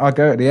then I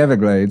go to the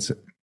Everglades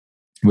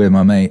with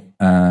my mate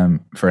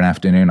for an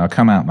afternoon. I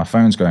come out, my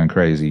phone's going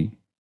crazy,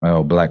 my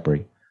old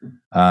BlackBerry.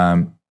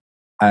 And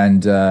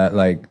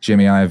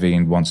Jimmy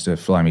Iovine wants to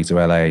fly me to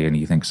LA, and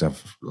he thinks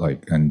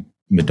and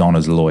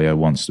Madonna's lawyer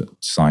wants to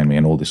sign me,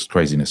 and all this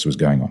craziness was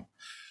going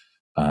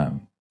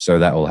on. So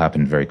that all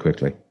happened very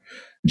quickly.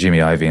 Jimmy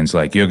Iovine's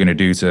like, "You're going to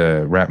do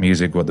to rap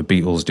music what the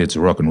Beatles did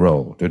to rock and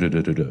roll."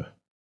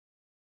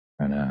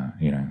 And,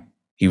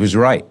 he was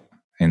right.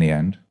 In the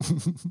end,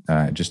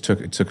 it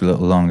took a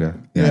little longer.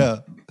 Yeah.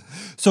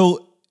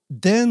 So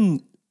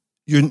then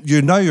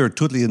you're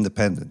totally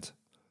independent.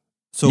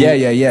 So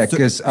yeah.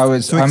 Because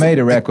I made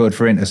a record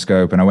for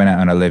Interscope, and I went out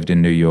and I lived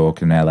in New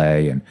York and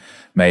LA, and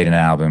made an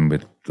album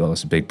with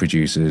lots of big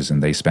producers,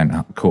 and they spent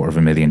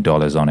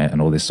 $250,000 on it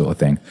and all this sort of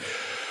thing.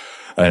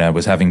 And I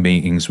was having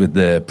meetings with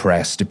the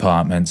press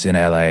departments in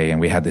LA, and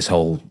we had this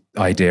whole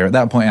idea. At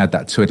that point, I had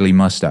that twiddly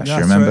mustache. That's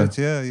you remember? Right.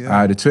 Yeah.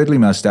 I had a twiddly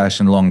mustache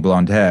and long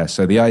blonde hair.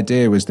 So the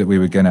idea was that we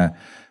were going to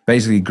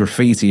basically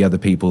graffiti other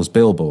people's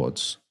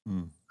billboards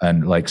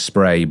and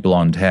spray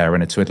blonde hair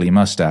and a twiddly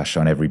mustache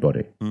on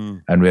everybody.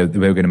 And we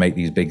were going to make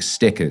these big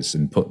stickers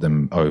and put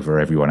them over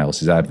everyone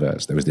else's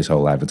adverts. There was this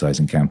whole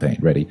advertising campaign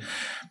ready.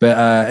 But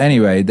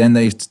anyway, then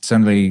they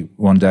suddenly,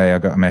 one day I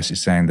got a message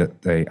saying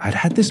that I'd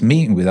had this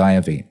meeting with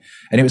Iovine.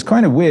 And it was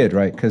kind of weird,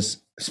 right?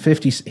 Because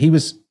he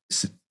was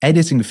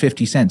editing the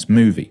 50 Cent's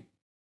movie,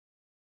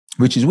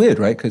 which is weird,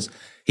 right? Because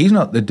he's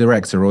not the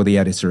director or the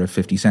editor of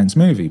 50 Cent's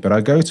movie. But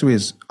I go to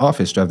his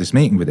office to have this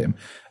meeting with him,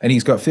 and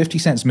he's got 50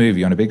 Cent's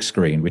movie on a big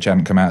screen, which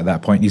hadn't come out at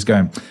that point. He's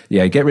going,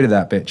 "Yeah, get rid of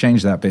that bit,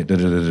 change that bit,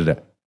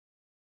 da-da-da-da-da."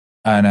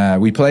 And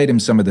we played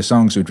him some of the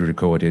songs we'd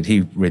recorded.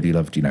 He really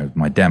loved,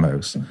 my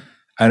demos.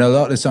 And a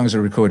lot of the songs I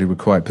recorded were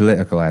quite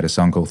political. I had a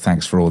song called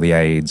Thanks for All the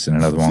AIDS and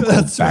another one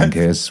called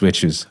Bankers,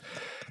 which is,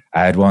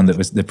 I had one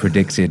that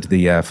predicted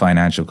the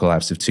financial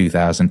collapse of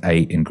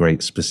 2008 in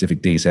great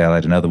specific detail. I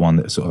had another one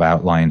that sort of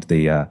outlined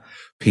the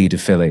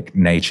pedophilic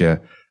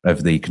nature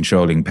of the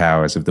controlling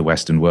powers of the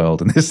Western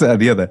world and this, that, and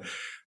the other.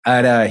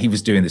 And he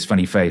was doing this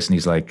funny face, and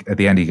he's like, at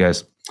the end, he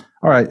goes,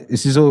 "All right,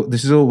 this is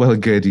all well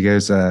and good." He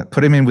goes,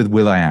 "Put him in with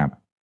will.i.am.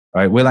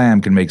 All right,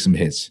 will.i.am can make some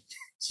hits."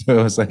 So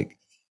I was like,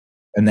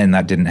 and then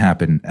that didn't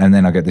happen. And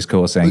then I get this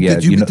call saying,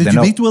 did you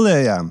meet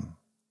will.i.am?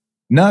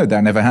 No,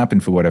 that never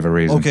happened for whatever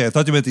reason. Okay, I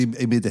thought you meant he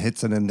made the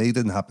hits and then they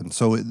didn't happen.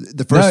 So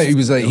the first... No, he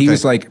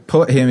was like,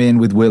 put him in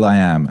with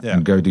will.i.am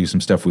and go do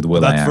some stuff with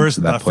will.i.am. At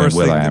that point,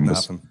 will.i.am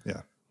was...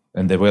 Yeah.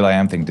 And the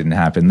will.i.am thing didn't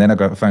happen. Then I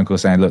got a phone call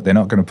saying, look, they're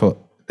not going to put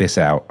this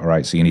out, all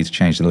right, so you need to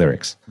change the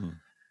lyrics.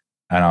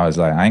 And I was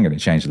like, I ain't going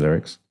to change the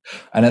lyrics.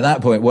 And at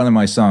that point, one of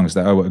my songs,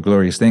 that Oh What a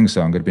Glorious Thing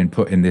song, had been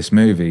put in this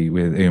movie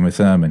with Uma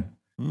Thurman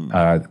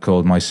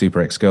called My Super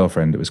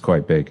Ex-Girlfriend. It was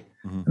quite big.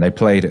 And they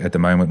played it at the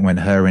moment when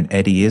her and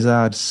Eddie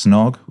Izzard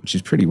snog, which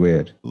is pretty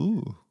weird.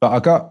 Ooh.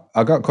 But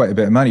I got quite a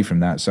bit of money from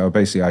that. So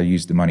basically I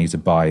used the money to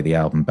buy the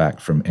album back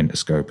from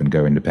Interscope and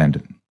go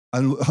independent.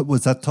 And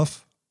was that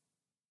tough?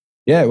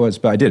 Yeah, it was,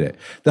 but I did it.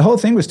 The whole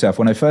thing was tough.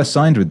 When I first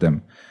signed with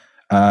them,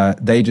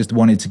 they just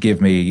wanted to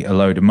give me a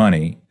load of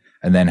money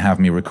and then have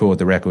me record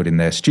the record in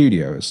their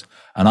studios.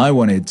 And I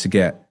wanted to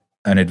get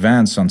an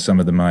advance on some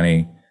of the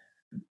money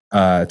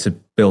to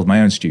build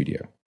my own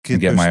studio and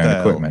get my own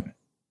equipment.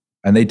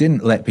 And they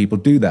didn't let people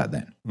do that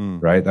then,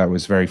 right? That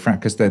was very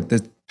frank, because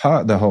the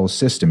part of the whole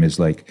system is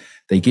like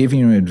they give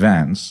you an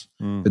advance,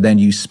 but then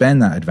you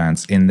spend that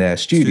advance in their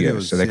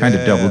studios. So they're kind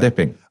of double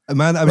dipping.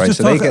 Man, I was right? just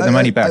so talking, they get the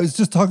money back. I was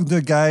just talking to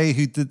a guy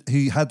who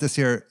had this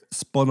here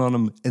spun on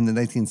him in the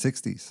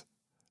 1960s.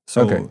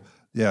 So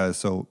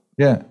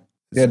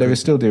they were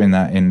still doing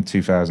that in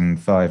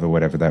 2005 or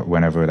whenever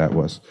that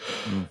was.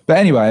 But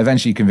anyway, I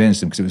eventually convinced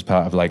them, because it was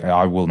part of like,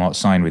 I will not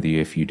sign with you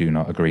if you do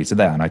not agree to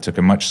that. And I took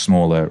a much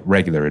smaller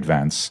regular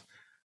advance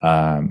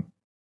and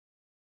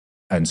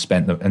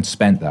spent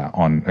that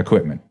on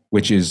equipment,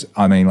 which is,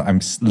 I mean,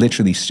 I'm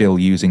literally still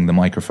using the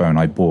microphone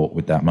I bought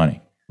with that money.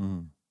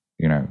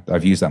 You know,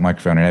 I've used that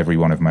microphone in every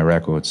one of my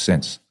records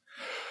since,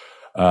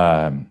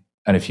 and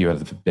a few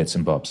other bits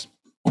and bobs.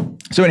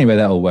 So anyway,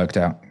 that all worked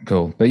out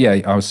cool. But yeah,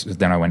 I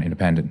went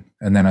independent,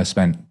 and then I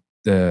spent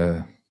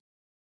a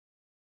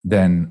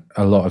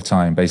lot of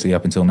time, basically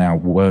up until now,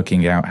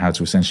 working out how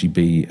to essentially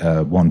be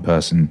a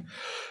one-person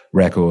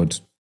record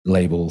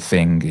label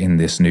thing in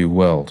this new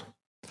world.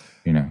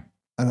 You know.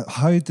 And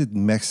how did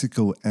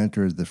Mexico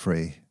enter the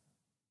fray?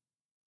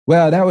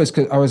 Well, that was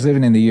because I was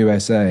living in the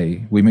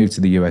USA. We moved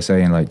to the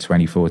USA in like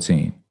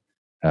 2014,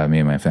 me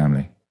and my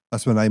family.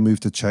 That's when I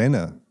moved to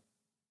China.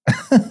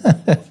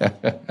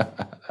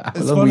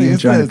 How long were you in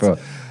China for?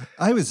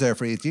 I was there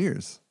for 8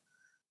 years.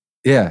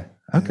 Yeah.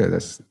 Okay.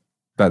 That's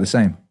about the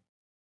same.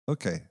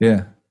 Okay.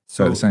 Yeah.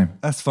 So the same.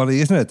 That's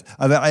funny, isn't it?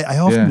 And I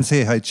often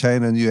say how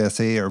China and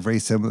USA are very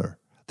similar.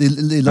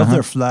 They love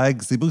their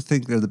flags. They both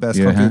think they're the best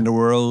country in the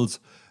world.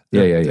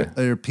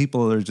 Their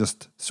people are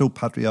just so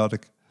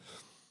patriotic.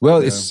 Well,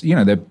 it's, you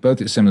know, they're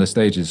both at similar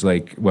stages.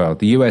 Like, well,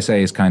 the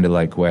USA is kind of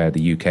like where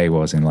the UK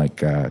was in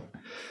like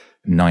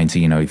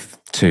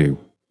 1902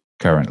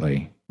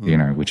 currently, you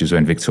know, which is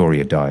when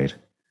Victoria died.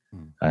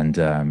 And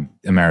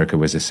America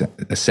was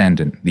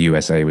ascendant. The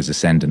USA was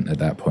ascendant at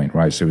that point,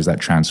 right? So it was that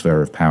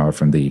transfer of power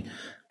from the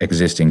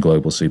existing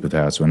global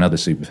superpower to another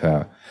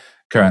superpower.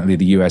 Currently,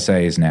 the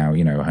USA is now,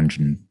 you know,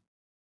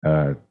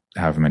 100,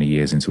 however many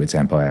years into its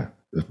empire,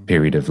 a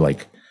period of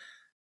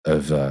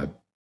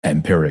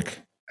empiric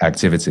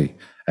activity,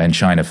 and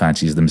China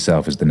fancies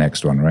themselves as the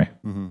next one, right?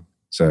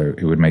 So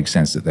it would make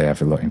sense that they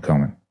have a lot in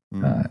common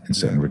in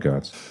certain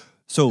regards.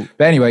 So,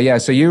 but anyway,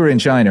 so you were in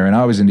China and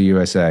I was in the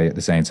USA at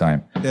the same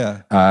time.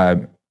 Yeah.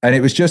 And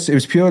it was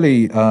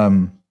purely,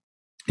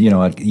 you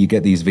know, you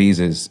get these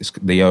visas, it's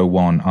the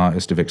O1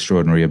 Artist of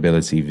Extraordinary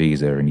Ability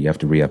visa, and you have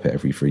to re-up it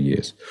every 3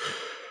 years.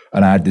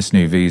 And I had this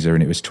new visa,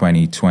 and it was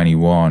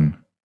 2021.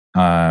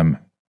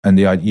 And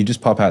you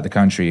just pop out the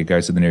country, you go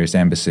to the nearest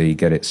embassy,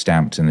 get it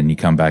stamped, and then you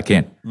come back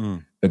in.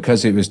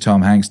 Because it was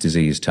Tom Hanks'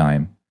 disease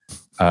time.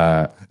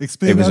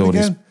 Explain that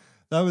again.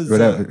 That was...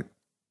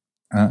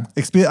 I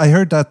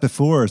heard that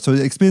before. So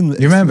explain...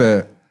 You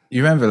remember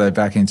like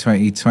back in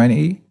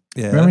 2020?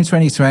 Yeah. Remember in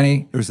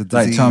 2020? There was a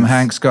disease. Like Tom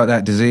Hanks got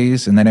that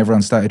disease, and then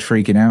everyone started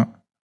freaking out.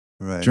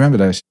 Right. Do you remember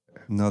those?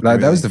 Not like,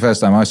 really. That was the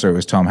first time I saw it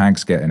was Tom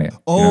Hanks getting it.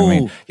 Oh, you know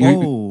what I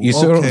mean? You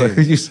saw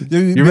okay.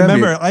 You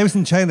remember, I was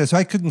in China, so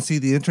I couldn't see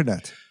the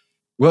internet.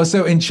 Well,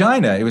 so in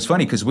China, it was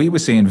funny because we were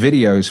seeing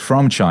videos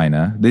from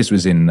China. This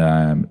was in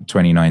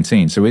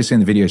 2019. So we were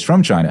seeing the videos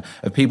from China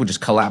of people just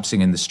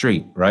collapsing in the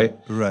street, right?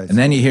 Right. And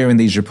then you're hearing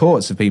these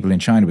reports of people in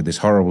China with this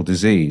horrible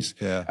disease.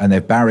 Yeah. And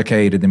they've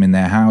barricaded them in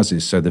their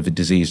houses so that the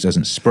disease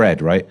doesn't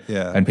spread, right?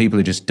 Yeah. And people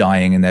are just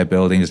dying in their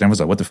buildings. And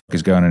everyone's like, what the fuck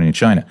is going on in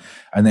China?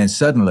 And then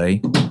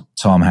suddenly,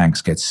 Tom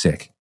Hanks gets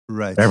sick.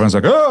 Right. Everyone's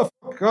like, oh,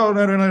 fuck, oh,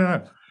 no.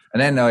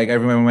 And then like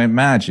everyone went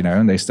mad, you know,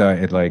 and they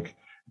started like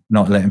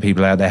not letting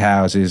people out of their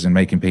houses and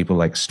making people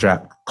like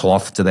strap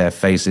cloth to their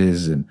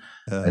faces and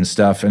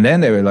stuff. And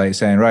then they were like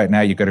saying, right,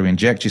 now you've got to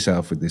inject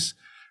yourself with this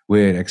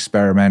weird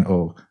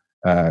experimental,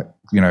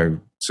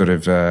 sort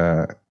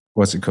of,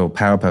 what's it called?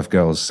 Powerpuff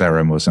Girls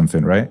serum or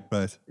something, right?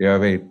 Right. You know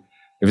what I mean?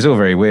 It was all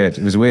very weird.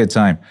 It was a weird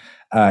time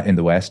in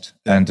the West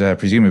and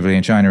presumably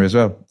in China as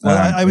well.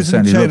 Well, I was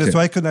in China, so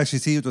I couldn't actually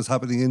see what was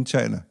happening in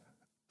China.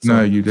 So.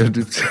 No, you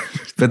didn't.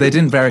 But they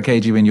didn't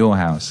barricade you in your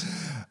house.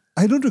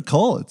 I don't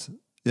recall it.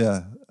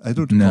 Yeah, I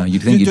don't recall. No,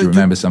 you'd think you'd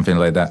remember something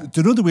like that. Do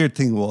you know the weird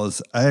thing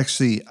was? I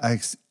actually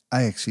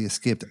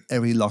escaped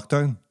every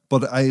lockdown,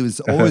 but I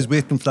was always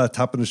waiting for that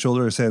tap on the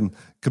shoulder saying,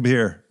 "Come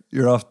here,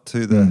 you're off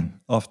to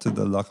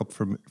the lockup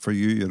for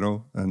you," you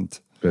know. And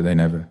but they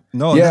never.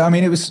 No. Yeah, I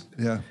mean, it was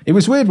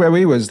weird where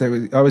we was.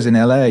 I was in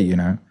LA, you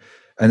know,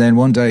 and then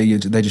one day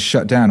they just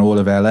shut down all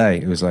of LA.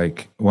 It was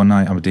like one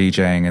night I'm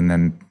DJing, and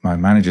then my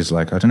manager's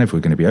like, "I don't know if we're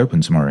going to be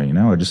open tomorrow." You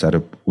know, I just had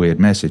a weird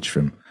message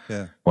from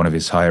one of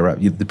his higher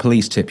up. The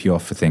police tip you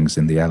off for things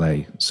in the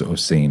LA sort of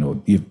scene,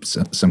 or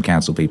some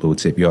council people would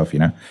tip you off, you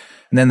know.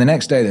 And then the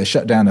next day they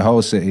shut down the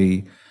whole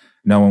city.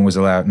 No one was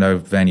allowed. No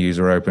venues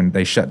were open.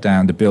 They shut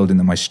down the building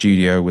that my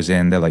studio was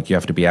in. They're like, you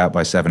have to be out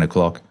by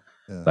 7:00.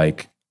 Yeah.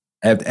 Like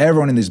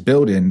everyone in this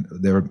building,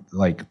 they're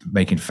like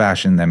making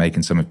fashion. They're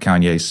making some of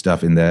Kanye's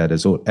stuff in there.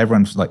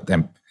 Everyone's like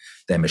them.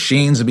 Their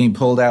machines are being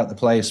pulled out the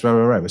place.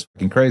 Right. It was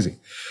fucking crazy.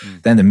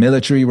 Then the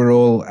military were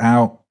all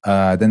out.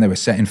 Then they were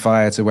setting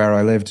fire to where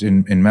I lived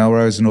in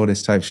Melrose and all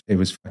this type of shit. It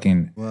was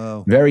fucking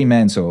very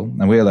mental.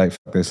 And we were like,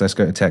 fuck this, let's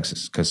go to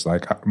Texas. Because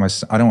like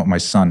I don't want my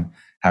son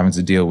having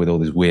to deal with all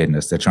this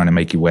weirdness. They're trying to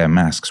make you wear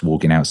masks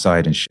walking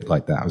outside and shit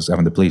like that. I was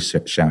having the police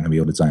shouting at me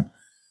all the time.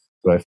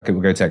 So fuck it,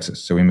 we'll go to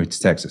Texas. So we moved to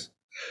Texas.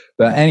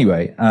 But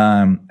anyway,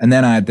 and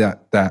then I had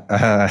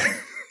that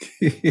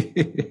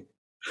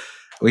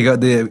we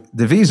got the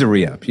visa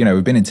re-up. You know,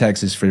 we've been in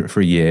Texas for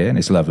a year and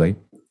it's lovely.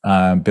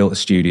 Built a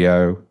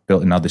studio,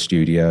 built another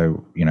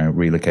studio, you know,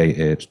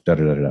 relocated,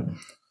 da-da-da-da.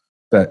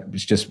 But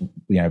it's just,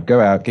 you know, go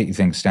out, get your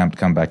things stamped,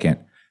 come back in.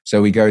 So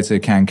we go to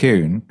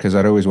Cancun because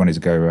I'd always wanted to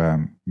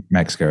go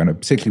Mexico, and I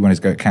particularly wanted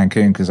to go to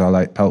Cancun because I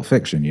like Pulp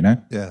Fiction, you know?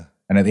 Yeah.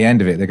 And at the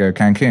end of it, they go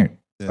Cancun.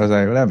 Yeah. I was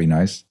like, well, that'd be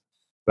nice.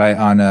 Like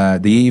on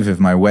the eve of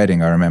my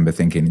wedding, I remember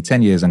thinking, in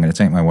 10 years, I'm going to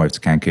take my wife to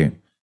Cancun.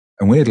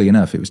 And weirdly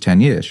enough, it was 10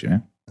 years, you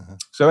know? Uh-huh.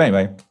 So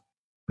anyway,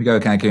 we go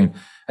to Cancun.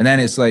 And then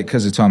it's like,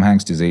 because of Tom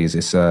Hanks' disease,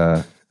 it's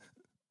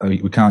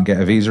we can't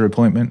get a visa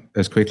appointment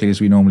as quickly as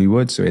we normally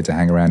would. So we had to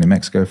hang around in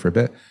Mexico for a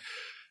bit.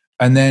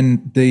 And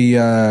then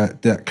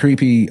the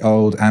creepy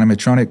old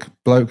animatronic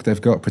bloke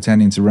they've got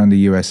pretending to run the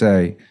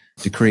USA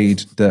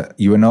decreed that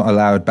you were not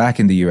allowed back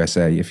in the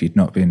USA if you'd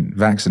not been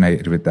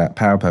vaccinated with that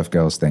Powerpuff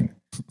Girls thing,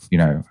 you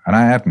know, and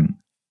I hadn't,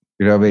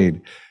 you know what I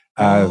mean?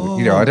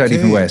 You know, I don't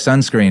even wear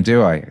sunscreen,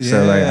 do I? Yeah.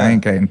 So like, I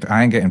ain't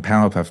getting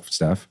Powerpuff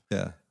stuff.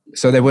 Yeah.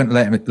 So they wouldn't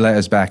let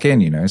us back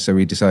in, you know, so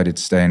we decided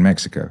to stay in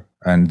Mexico.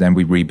 And then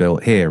we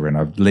rebuilt here, and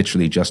I've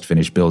literally just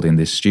finished building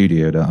this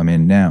studio that I'm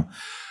in now.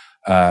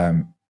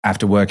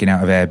 After working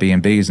out of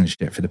Airbnbs and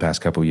shit for the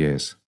past couple of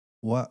years.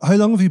 Wow. How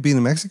long have you been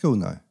in Mexico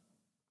now?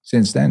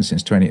 Since then,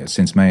 since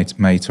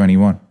May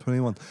 21.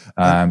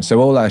 21. So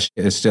all our shit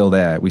is still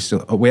there.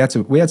 We had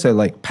to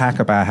like pack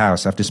up our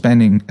house after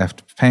paying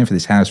for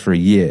this house for a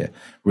year.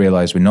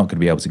 Realized we're not going to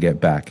be able to get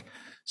back,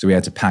 so we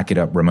had to pack it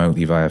up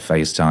remotely via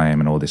FaceTime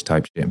and all this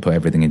type of shit, and put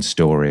everything in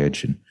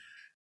storage and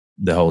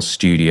the whole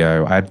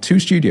studio. I had 2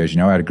 studios. You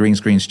know, I had a green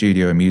screen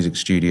studio, a music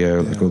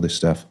studio, like all this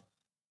stuff.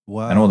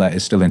 Wow. And all that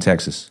is still in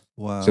Texas.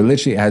 Wow. So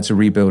literally I had to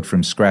rebuild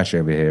from scratch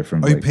over here.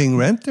 Are you paying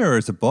rent there, or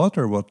is it bought,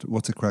 or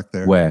what's the crack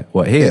there? Where?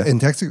 What, here? In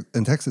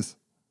Texas.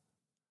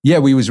 Yeah,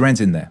 we was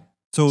renting there.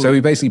 So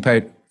we basically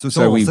paid.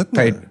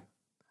 There.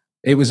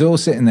 It was all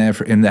sitting there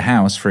in the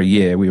house for a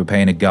year. We were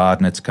paying a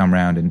gardener to come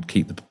around and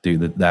do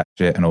that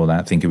shit and all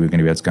that, thinking we were going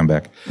to be able to come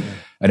back. Yeah.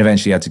 And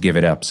eventually had to give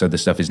it up. So the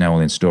stuff is now all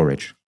in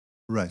storage.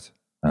 Right.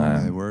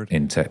 My word.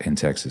 In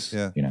Texas.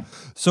 Yeah. You know.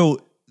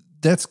 So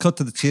let's cut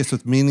to the chase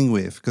with Meaning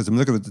Wave, because I'm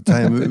looking at the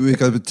time. We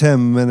got about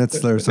 10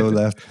 minutes or so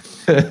left.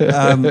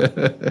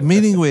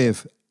 Meaning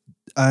Wave.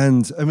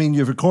 And I mean,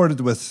 you've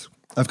recorded with,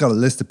 I've got a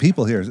list of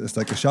people here. It's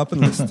like a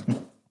shopping list.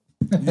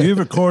 You've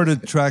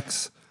recorded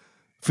tracks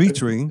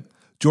featuring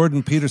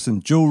Jordan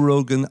Peterson, Joe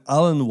Rogan,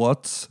 Alan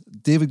Watts,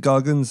 David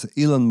Goggins,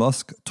 Elon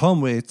Musk, Tom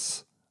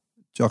Waits,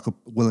 Jacob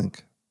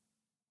Willink.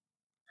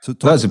 So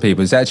lots of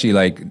people. It's actually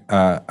like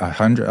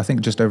 100, I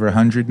think just over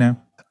 100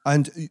 now.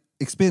 And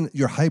explain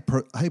your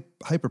hyper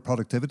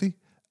productivity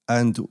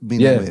and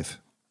Meaning Wave.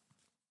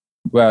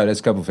 Well,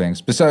 there's a couple of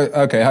things. But so,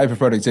 okay, hyper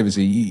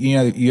productivity. You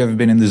know, you ever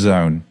been in the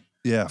zone?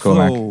 Yeah,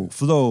 Cormac?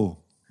 flow.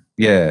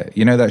 Yeah,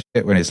 you know that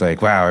shit when it's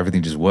like, wow,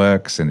 everything just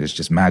works and it's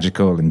just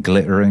magical and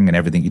glittering and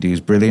everything you do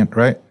is brilliant,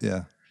 right?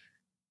 Yeah.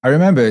 I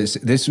remember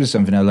this was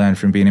something I learned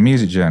from being a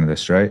music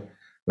journalist, right?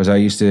 Was I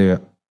used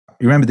to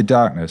You remember The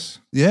Darkness?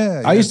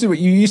 Yeah. You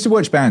used to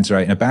watch bands,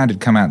 right? And a band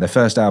would come out, their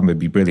first album would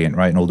be brilliant,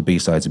 right? And all the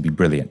B-sides would be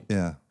brilliant.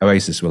 Yeah.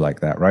 Oasis were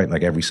like that, right?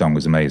 Like every song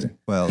was amazing.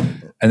 Well,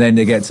 and then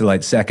they get to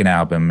like second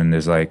album and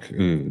there's like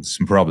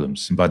some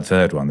problems. And by the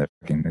third one,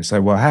 it's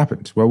like, what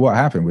happened? Well, what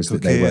happened was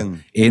that they were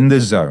in the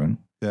zone.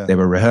 Yeah. They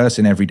were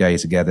rehearsing every day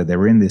together. They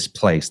were in this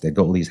place. They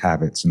got all these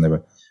habits and they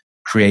were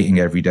creating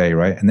every day,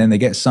 right? And then they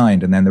get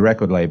signed and then the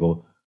record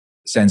label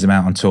sends them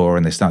out on tour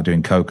and they start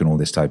doing coke and all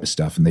this type of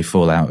stuff and they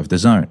fall out of the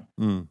zone.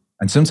 Mm.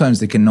 And sometimes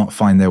they cannot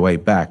find their way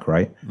back,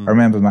 right? Mm. I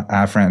remember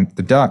our friend,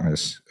 The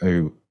Darkness,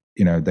 who,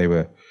 they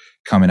were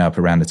coming up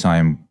around the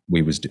time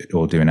we was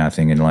all doing our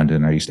thing in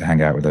London. I used to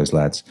hang out with those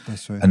lads.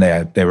 That's right. And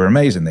they were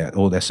amazing.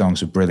 All their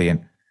songs were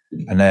brilliant.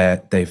 And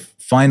they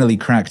finally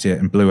cracked it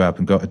and blew up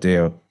and got a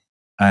deal.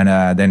 And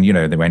then,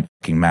 they went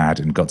fucking mad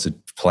and got to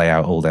play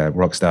out all their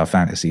rock star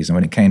fantasies. And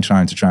when it came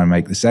time to try and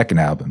make the second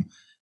album,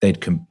 they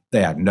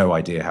had no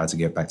idea how to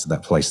get back to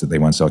that place that they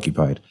once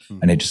occupied.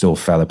 Mm. And it just all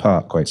fell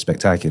apart quite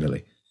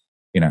spectacularly,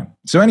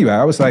 So anyway,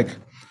 I was like,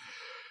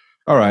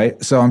 all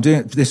right, so I'm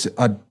doing this.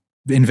 I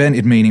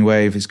invented Meaning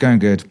Wave. It's going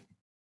good.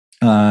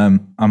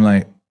 I'm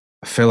like,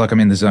 I feel like I'm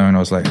in the zone. I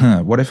was like,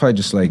 what if I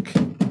just what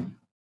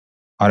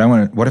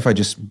if I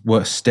just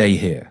stay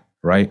here,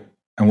 right?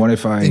 And what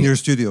if I... In your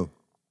studio?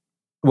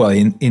 Well,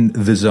 in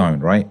the zone,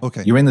 right?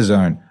 Okay. You're in the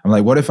zone. I'm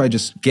like, what if I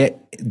just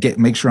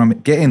make sure I'm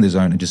get in the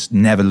zone and just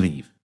never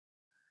leave?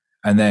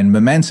 And then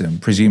momentum,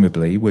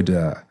 presumably, would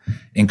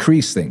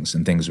increase things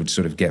and things would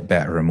sort of get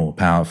better and more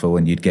powerful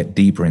and you'd get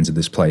deeper into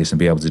this place and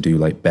be able to do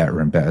like better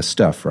and better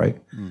stuff, right?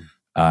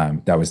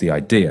 Mm. That was the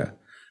idea.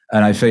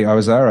 And I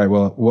was like, all right,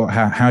 well,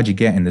 how do you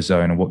get in the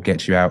zone and what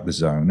gets you out the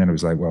zone? And it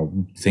was like, well,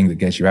 the thing that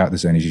gets you out the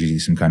zone is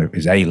usually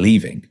is A,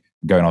 leaving,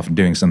 going off and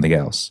doing something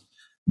else.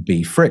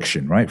 B,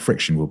 friction, right?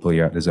 Friction will pull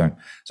you out the zone.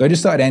 So I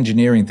just started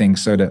engineering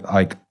things so that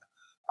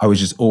I was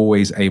just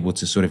always able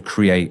to sort of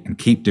create and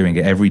keep doing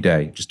it every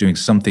day, just doing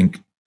something,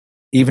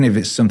 even if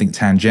it's something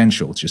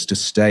tangential, just to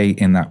stay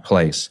in that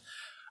place,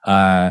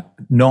 not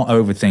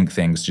overthink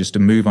things, just to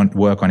move on,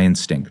 work on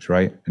instinct,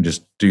 right? And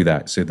just do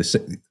that. So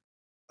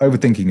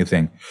overthinking a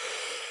thing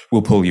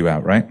will pull you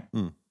out, right?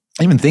 Mm.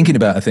 Even thinking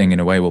about a thing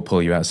in a way will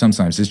pull you out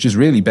sometimes. It's just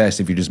really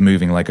best if you're just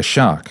moving like a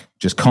shark,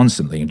 just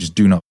constantly and just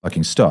do not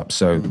fucking stop.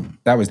 So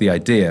that was the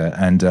idea.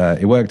 And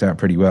it worked out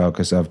pretty well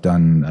because I've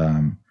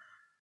done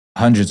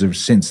hundreds of,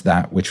 since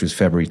that, which was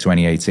February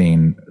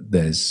 2018,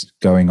 there's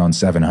going on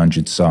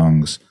 700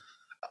 songs,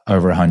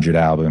 over 100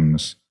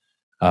 albums.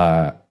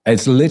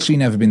 It's literally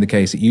never been the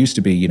case. It used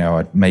to be,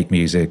 I'd make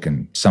music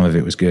and some of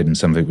it was good and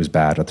some of it was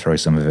bad. I'd throw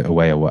some of it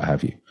away or what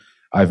have you.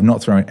 I've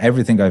not thrown,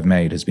 everything I've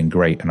made has been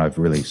great and I've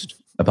released,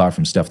 apart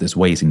from stuff that's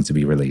waiting to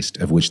be released,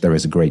 of which there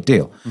is a great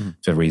deal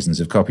for reasons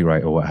of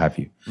copyright or what have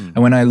you. And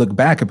when I look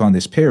back upon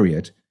this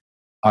period,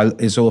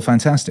 it's all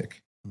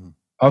fantastic.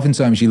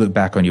 Oftentimes you look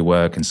back on your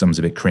work and someone's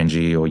a bit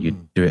cringy or you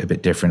do it a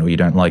bit different or you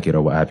don't like it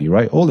or what have you,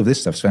 right? All of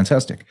this stuff's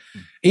fantastic.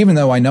 Even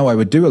though I know I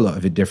would do a lot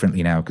of it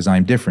differently now because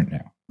I'm different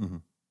now. Mm-hmm.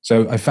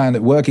 So I found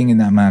that working in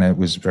that manner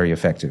was very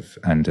effective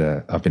and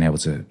I've been able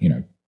to,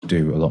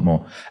 do a lot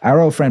more. Our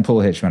old friend Paul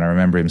Hitchman, I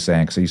remember him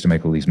saying, because I used to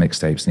make all these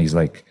mixtapes and he's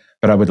like,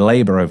 but I would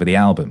labor over the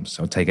albums.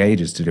 So it would take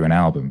ages to do an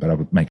album, but I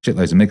would make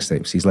shitloads of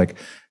mixtapes. He's like,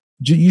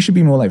 you should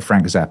be more like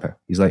Frank Zappa.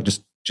 He's like,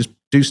 just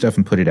do stuff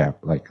and put it out.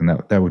 Like, and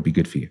that would be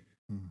good for you.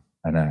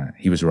 And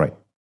he was right.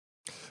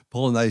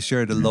 Paul and I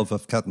shared a love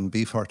of Captain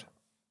Beefheart.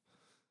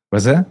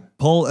 Was there?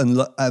 Paul and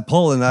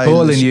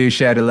you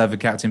shared a love of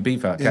Captain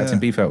Beefheart. Yeah. Captain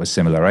Beefheart was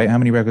similar, right? How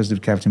many records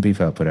did Captain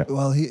Beefheart put out?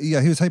 Well, he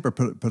was hyper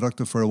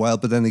productive for a while,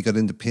 but then he got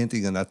into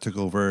painting and that took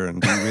over,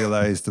 and he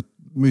realized that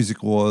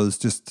music was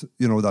just,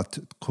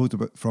 that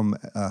quote from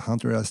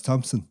Hunter S.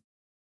 Thompson.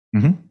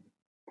 Mm-hmm.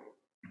 Do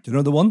you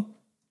know the one?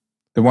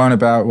 The one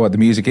about what the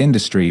music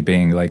industry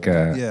being like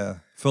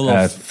full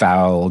of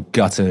foul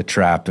gutter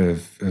trap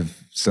of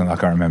some, I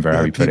can't remember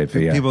how he put it,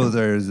 but yeah. People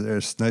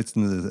their snouts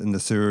in the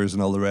sewers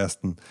and all the rest.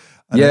 And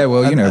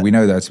we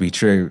know that to be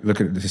true. Look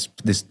at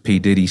this P.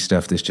 Diddy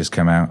stuff that's just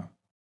come out.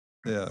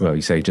 Yeah. Well,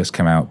 you say just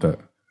come out, but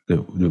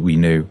that we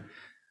knew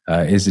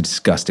is a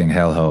disgusting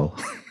hellhole.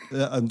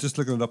 Yeah, I'm just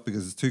looking it up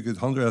because it's too good.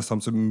 Hunter S.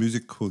 Thompson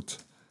music quote.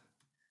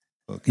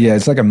 Okay. Yeah,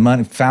 it's like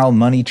a foul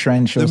money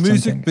trench or something. The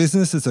music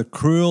business is a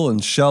cruel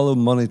and shallow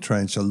money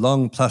trench, a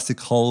long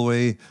plastic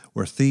hallway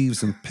where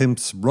thieves and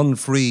pimps run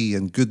free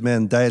and good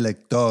men die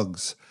like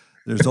dogs.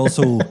 There's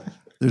also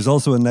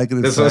a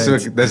negative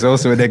side. There's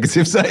also a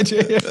negative side.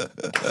 Yeah.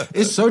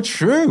 It's so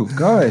true.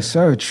 God, it's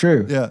so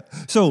true. Yeah.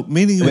 So,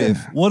 Meaning Wave,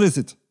 what is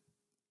it?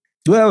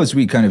 Well, as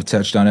we kind of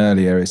touched on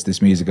earlier, it's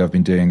this music I've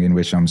been doing in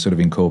which I'm sort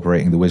of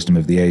incorporating the wisdom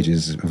of the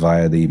ages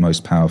via the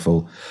most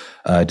powerful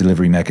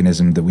delivery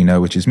mechanism that we know,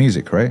 which is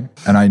music, right?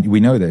 And we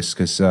know this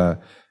because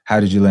how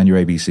did you learn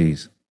your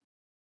ABCs?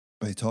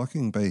 By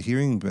talking, by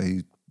hearing,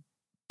 by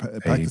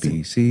practicing. A,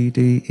 B, C,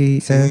 D,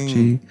 E, F,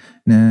 G,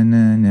 na,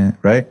 na, na,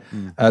 right?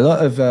 Mm. A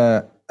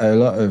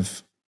lot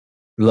of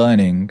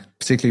learning,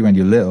 particularly when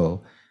you're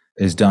little,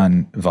 is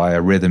done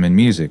via rhythm and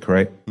music,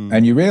 right? Mm.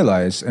 And you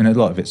realize, and a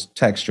lot of it's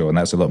textual, and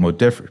that's a lot more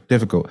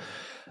difficult.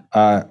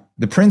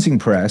 the printing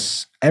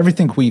press,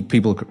 everything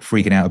people are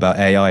freaking out about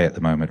AI at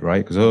the moment,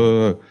 right?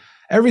 Because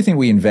everything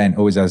we invent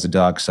always has a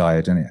dark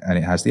side and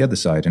it has the other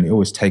side, and it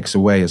always takes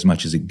away as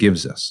much as it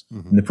gives us.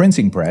 Mm-hmm. In the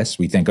printing press,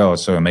 we think, oh,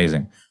 it's so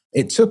amazing.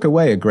 It took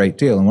away a great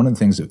deal. And one of the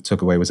things it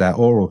took away was our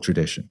oral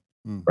tradition,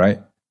 right?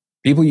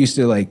 People used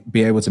to like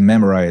be able to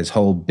memorize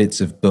whole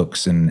bits of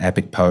books and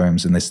epic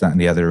poems and this, that,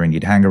 and the other. And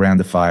you'd hang around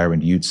the fire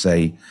and you'd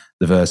say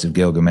the verse of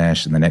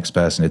Gilgamesh and the next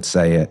person would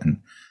say it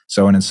and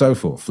so on and so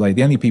forth. Like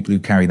the only people who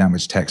carry that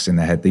much text in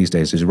their head these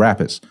days is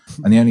rappers.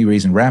 And the only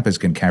reason rappers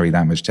can carry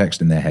that much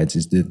text in their heads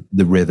is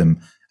the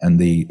rhythm and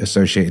the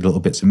associated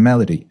little bits of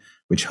melody,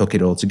 which hook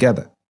it all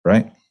together,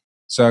 right?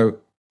 So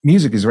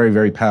music is a very,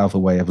 very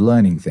powerful way of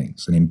learning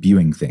things and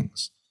imbuing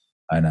things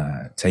and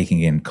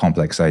taking in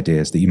complex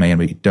ideas that you may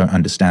don't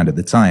understand at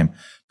the time.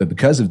 But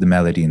because of the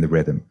melody and the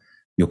rhythm,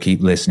 you'll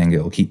keep listening,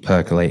 it'll keep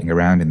percolating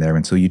around in there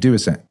until you do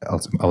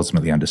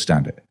ultimately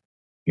understand it.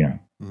 You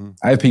know,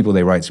 I have people,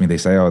 they write to me, they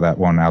say, oh, that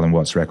one Alan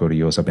Watts record of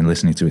yours, I've been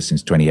listening to it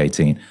since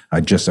 2018.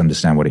 I just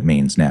understand what it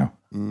means now.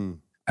 And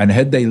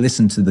had they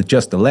listened to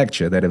just the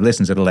lecture, they'd have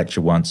listened to the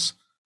lecture once,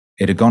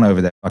 it had gone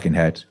over their fucking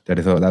head, they'd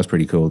have thought that was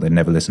pretty cool, they'd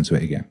never listen to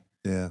it again.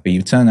 Yeah. But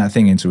you turn that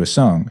thing into a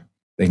song,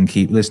 they can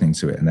keep listening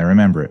to it and they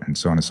remember it and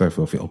so on and so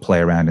forth. It'll play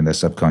around in their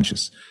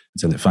subconscious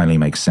until it finally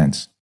makes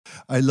sense.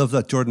 I love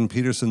that Jordan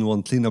Peterson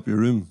one, Clean Up Your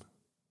Room.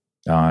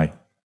 Aye.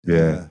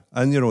 Yeah.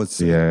 And, you know, it's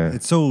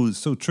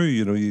so true.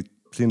 You know, you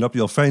clean up,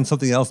 you'll find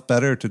something else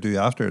better to do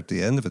after at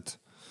the end of it.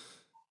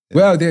 Yeah.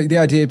 Well, the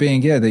idea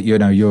being, that, you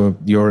know,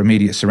 your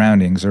immediate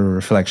surroundings are a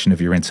reflection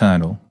of your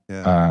internal.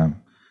 Yeah.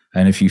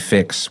 And if you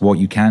fix what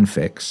you can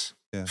fix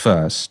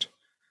first,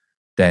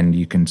 then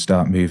you can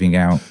start moving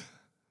out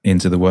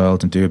into the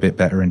world and do a bit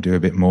better and do a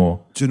bit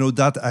more. Do you know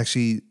that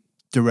actually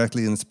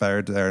directly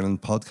inspired the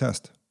Ireland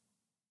podcast?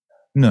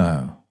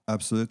 No.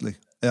 Absolutely.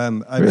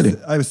 Really?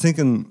 I was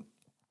thinking,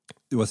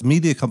 with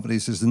media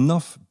companies, there's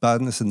enough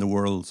badness in the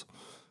world.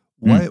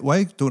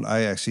 Why don't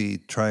I actually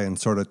try and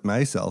sort it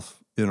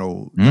myself? You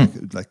know,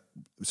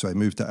 so I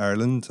moved to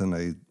Ireland and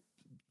I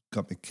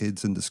got my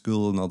kids into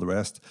school and all the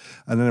rest.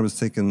 And then I was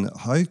thinking,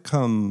 how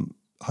can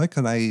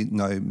I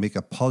now make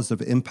a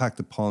positive impact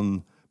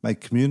upon my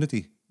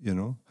community, you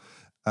know?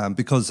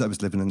 Because I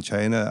was living in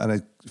China and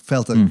I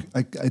felt that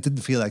I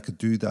didn't feel I could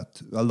do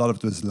that. A lot of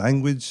it was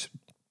language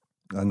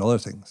and other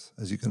things,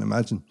 as you can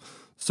imagine.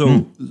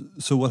 So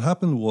what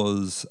happened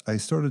was I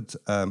started,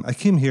 I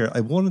came here,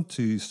 I wanted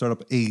to start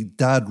up a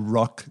dad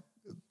rock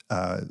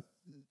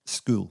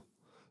school.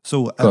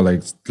 So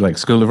like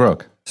School of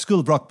Rock? School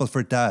of Rock, but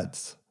for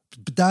dads.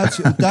 Dads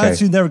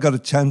who never got a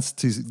chance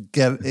to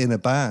get in a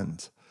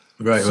band.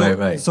 Right.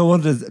 So I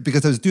wanted,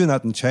 because I was doing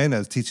that in China, I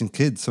was teaching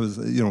kids, so I was,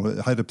 you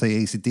know, how to play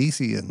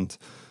AC/DC and,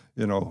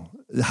 you know,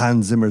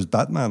 Hans Zimmer's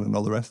Batman and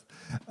all the rest.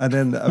 And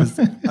then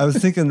I was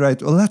thinking,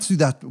 right, well, let's do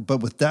that,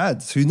 but with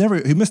dads who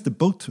missed the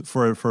boat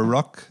for the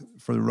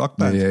rock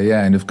band.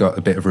 Yeah, and have got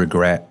a bit of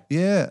regret.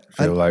 Yeah,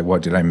 Feel like,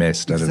 what did I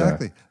miss?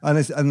 Exactly.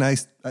 And I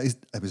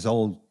was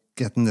all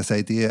getting this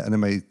idea, and then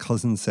my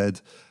cousin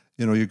said,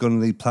 you know, you're going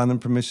to need planning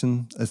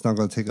permission. It's not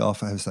going to take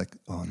off. I was like,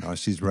 oh no,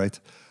 she's right.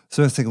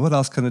 So I was thinking, what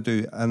else can I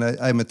do? And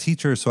I'm a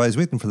teacher, so I was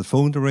waiting for the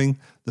phone to ring.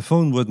 The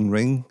phone wouldn't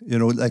ring, you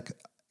know, like,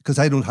 because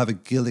I don't have a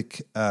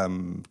Gaelic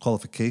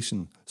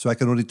qualification, so I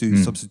can only do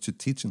substitute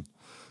teaching.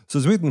 So I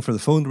was waiting for the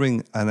phone to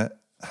ring, and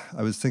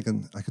I was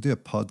thinking I could do a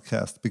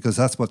podcast, because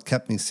that's what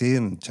kept me sane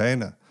in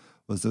China,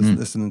 was just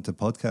listening to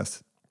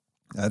podcasts.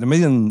 I had a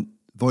million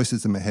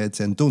voices in my head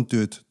saying, don't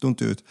do it. And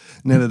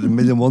then I had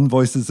 1,000,001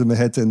 voices in my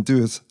head saying,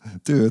 do it.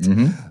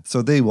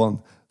 So they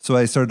won. So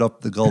I started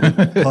up the Galway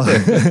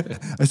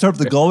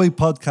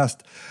podcast,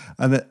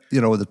 and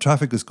you know, the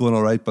traffic was going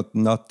all right, but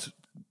not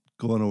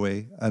going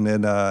away. And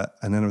then I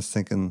was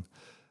thinking,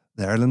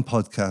 the Ireland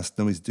podcast,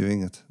 nobody's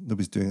doing it.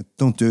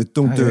 Don't do it.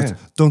 Don't do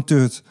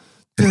it.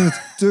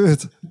 Do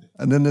it.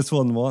 And then this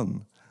one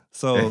won.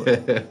 So,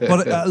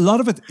 but a lot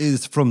of it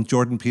is from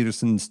Jordan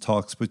Peterson's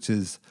talks, which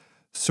is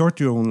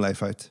sort your own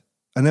life out.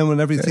 And then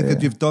whenever you think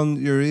that you've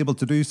done, you're able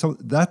to do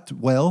that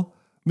well,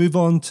 move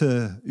on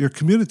to your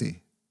community.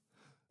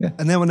 Yeah.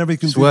 And then whenever you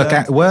can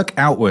work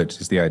outward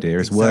is the idea,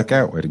 is work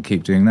outward and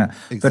keep doing that.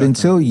 Exactly. But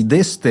until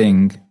this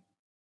thing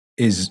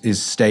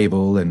is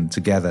stable and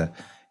together,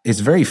 it's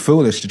very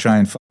foolish to try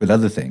and fuck with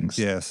other things.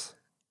 Yes.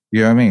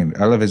 You know what I mean?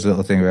 I love his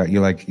little thing about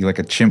you're like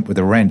a chimp with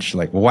a wrench,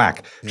 like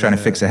whack, trying to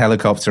fix a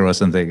helicopter or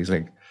something. It's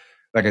like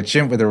a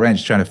chimp with a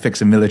wrench trying to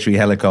fix a military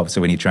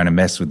helicopter when you're trying to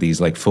mess with these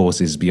like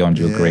forces beyond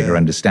your greater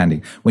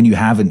understanding, when you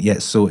haven't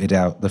yet sorted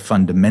out the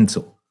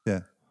fundamental.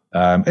 Yeah.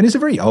 And it's a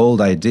very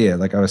old idea.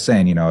 Like I was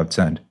saying, you know, I've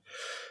turned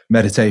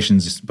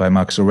Meditations by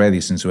Marcus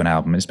Aurelius into an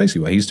album. It's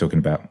basically what he's talking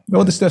about.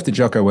 All the stuff that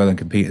Jocko Willink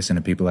and Peterson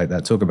and people like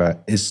that talk about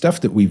is stuff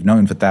that we've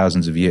known for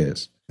thousands of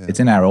years. Yeah. It's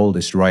in our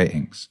oldest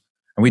writings.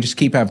 And we just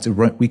keep having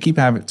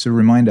to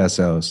remind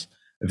ourselves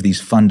of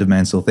these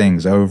fundamental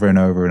things over and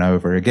over and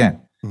over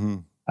again.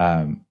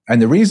 Mm-hmm.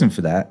 And the reason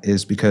for that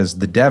is because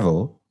the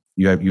devil,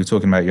 you were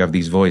talking about, you have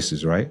these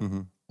voices, right?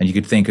 Mm-hmm. And you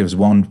could think of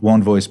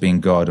one voice being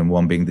God and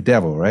one being the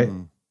devil, right?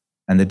 Mm-hmm.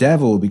 And the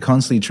devil will be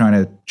constantly trying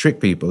to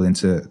trick people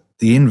into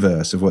the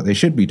inverse of what they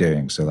should be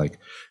doing. So like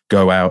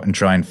go out and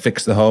try and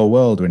fix the whole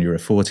world when you're a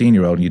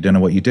 14-year-old and you don't know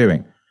what you're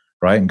doing,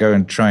 right? And go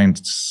and try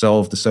and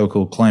solve the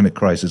so-called climate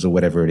crisis or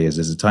whatever it is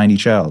as a tiny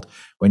child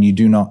when you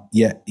do not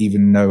yet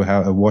even know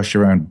how to wash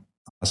your own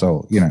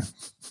asshole, you know?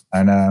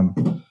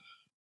 And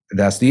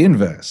that's the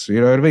inverse,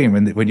 you know what I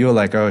mean? When you're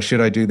like, oh,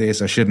 should I do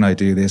this or shouldn't I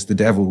do this? The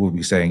devil will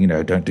be saying, you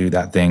know, don't do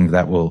that thing.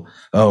 That will,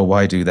 oh,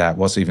 why do that?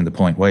 What's even the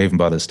point? Why even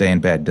bother? Stay in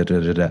bed, da, da,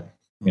 da, da.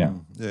 You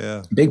know,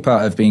 yeah. A big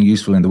part of being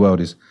useful in the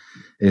world is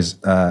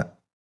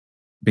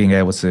being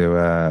able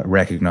to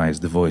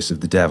recognize the voice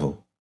of the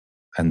devil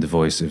and the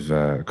voice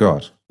of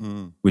God,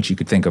 which you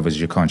could think of as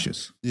your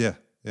conscience. Yeah.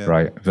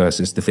 Right.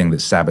 Versus the thing that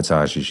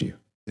sabotages you.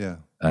 Yeah.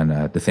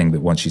 And the thing that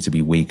wants you to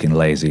be weak and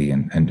lazy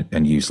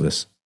and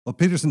useless. Well,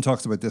 Peterson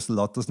talks about this a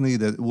lot, doesn't he?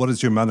 That what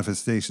is your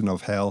manifestation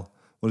of hell?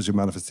 What is your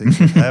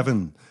manifestation of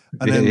heaven?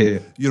 And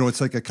then, you know,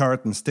 it's like a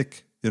carrot and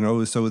stick, you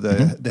know, so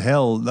the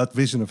hell, that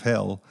vision of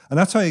hell. And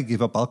that's why I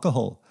gave up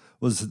alcohol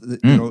was,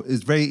 you know,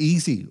 it's very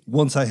easy.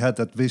 Once I had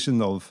that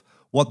vision of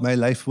what my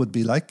life would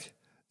be like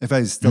if I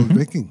was still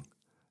drinking.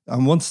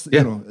 And once,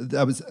 you know,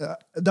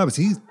 that was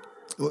easy.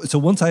 So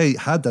once I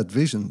had that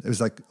vision, it was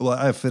like, well,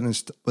 I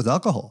finished with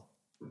alcohol,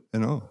 you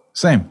know.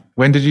 Same.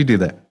 When did you do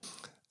that?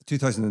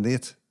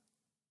 2008.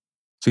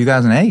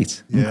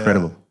 2008. Yeah.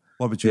 Incredible.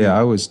 What about you? Yeah,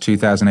 I was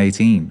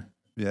 2018.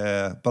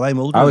 Yeah, but I'm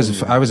older. I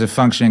was a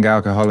functioning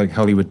alcoholic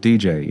Hollywood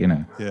DJ, you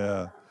know.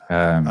 Yeah.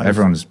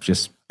 Everyone's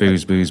just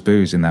booze, booze,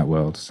 booze in that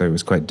world. So it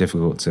was quite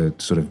difficult to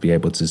sort of be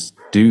able to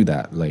do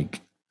that.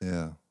 Like,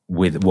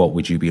 with what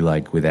would you be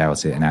like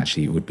without it? And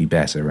actually, it would be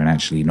better. And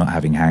actually, not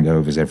having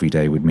hangovers every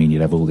day would mean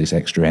you'd have all this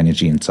extra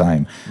energy and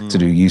time to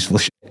do useful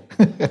shit.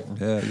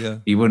 Yeah.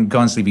 You wouldn't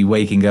constantly be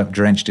waking up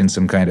drenched in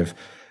some kind of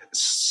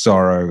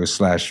sorrow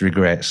 /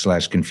 regret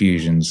 /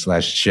 confusion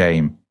 /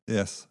 shame.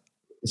 Yes.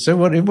 So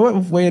what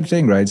weird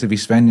thing, right? To be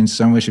spending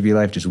so much of your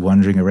life just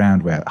wandering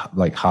around where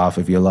like half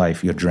of your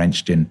life you're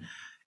drenched in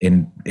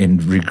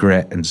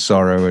regret and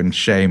sorrow and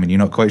shame and you're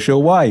not quite sure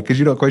why, because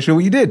you're not quite sure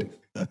what you did.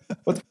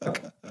 What the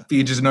fuck? But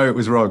you just know it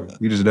was wrong.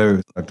 You just know it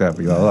was fucked up.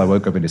 You're like, oh, I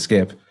woke up in a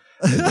skip.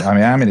 I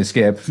mean, I'm in a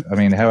skip. I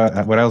mean,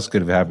 what else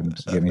could have happened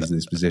to get me to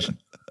this position?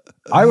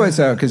 I worked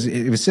out because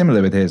it was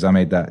similar with his. I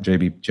made that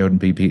Jordan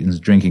P. Peterson's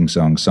drinking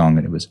song,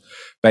 and it was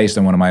based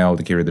on one of my old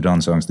Akira the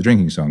Don songs, the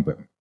drinking song. But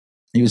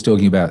he was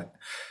talking about,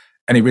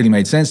 and it really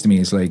made sense to me.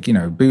 It's like, you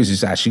know, booze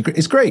is actually,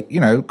 it's great. You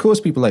know, of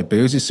course people like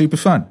booze. It's super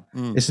fun.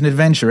 It's an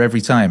adventure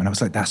every time. And I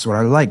was like, that's what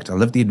I liked. I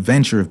love the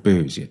adventure of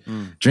booze. You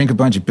drink a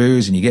bunch of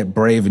booze and you get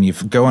brave and you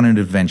go on an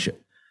adventure.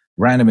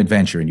 Random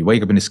adventure, and you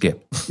wake up in a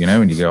skip, you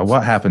know, and you go,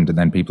 what happened? And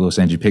then people will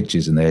send you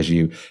pictures, and there's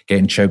you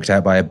getting choked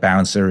out by a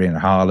bouncer in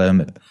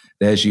Harlem, and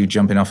there's you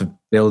jumping off a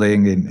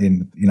building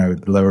in you know,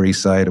 the Lower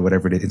East Side or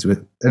whatever it is.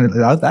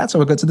 And that's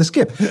how I got to the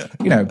skip,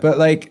 you know. But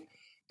like,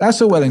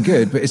 that's all well and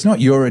good, but it's not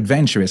your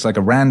adventure. It's like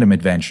a random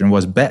adventure, and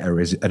what's better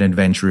is an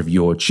adventure of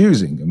your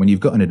choosing. And when you've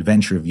got an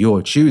adventure of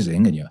your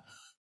choosing, and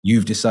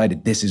you've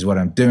decided this is what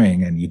I'm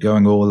doing, and you're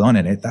going all on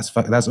in it, that's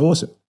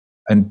awesome.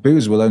 And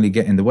booze will only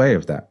get in the way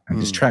of that and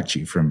distract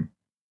you from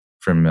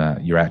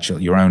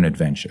your own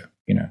adventure,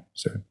 you know.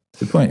 So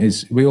the point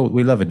is, we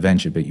love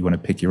adventure, but you want to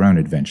pick your own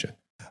adventure.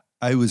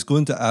 I was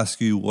going to ask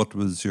you what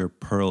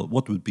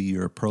would be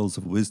your pearls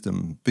of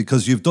wisdom,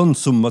 because you've done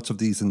so much of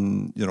these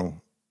in, you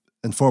know,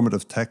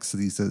 informative texts,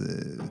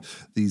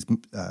 these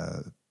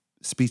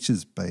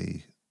speeches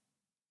by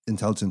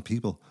intelligent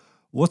people.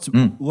 What's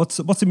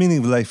the meaning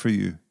of life for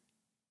you?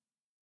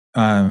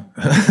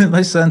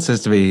 My son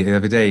says to me the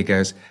other day, he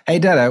goes, "Hey,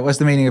 Dada, what's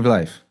the meaning of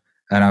life?"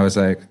 And I was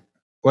like,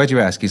 "Why'd you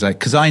ask?" He's like,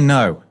 "'Cause I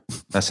know."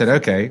 I said,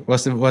 "Okay,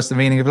 what's the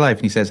meaning of life?"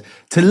 And he says,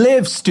 "To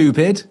live,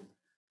 stupid."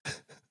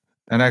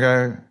 And I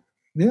go,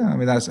 "Yeah, I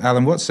mean, that's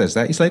Alan Watts says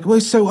that." He's like, "Well,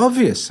 it's so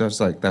obvious." So I was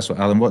like, "That's what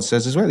Alan Watts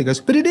says as well." He goes,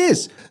 "But it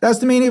is. That's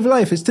the meaning of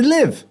life. It's to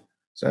live."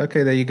 So,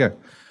 okay, there you go.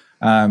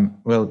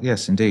 Well,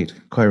 yes, indeed.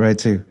 Quite right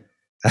too.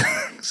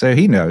 So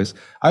he knows.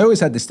 I always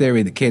had this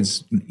theory that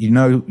kids, you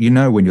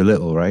know when you're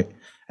little, right?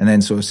 And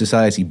then sort of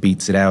society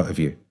beats it out of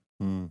you.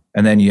 And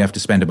then you have to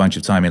spend a bunch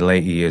of time in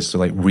later years to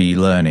like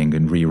relearning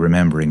and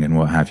re-remembering and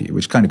what have you,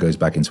 which kind of goes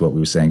back into what we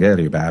were saying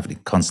earlier about having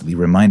to constantly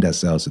remind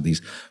ourselves of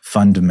these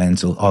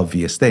fundamental,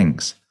 obvious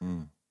things.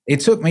 It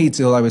took me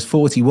till I was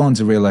 41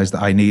 to realize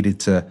that I needed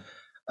to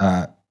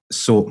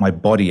sort my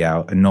body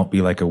out and not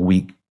be like a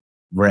weak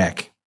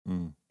wreck,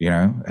 you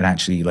know, and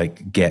actually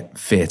like get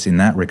fit in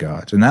that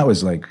regard. And that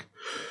was like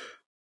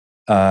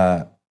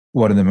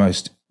one of the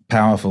most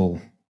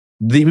powerful,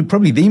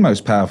 probably the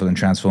most powerful and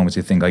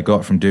transformative thing I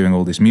got from doing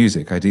all this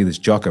music. I do this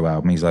Jocko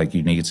album. He's like,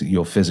 you need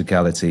your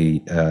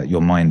physicality,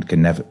 your mind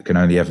can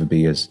only ever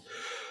be as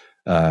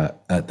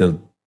at the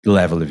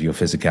level of your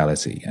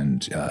physicality,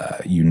 and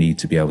you need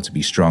to be able to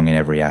be strong in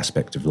every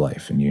aspect of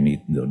life. And you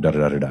need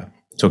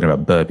talking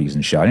about burpees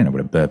and shit. I didn't know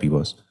what a burpee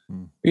was,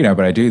 you know.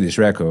 But I do this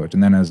record,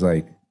 and then I was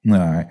like,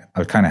 no,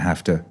 I kind of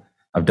have to.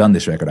 I've done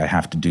this record. I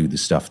have to do the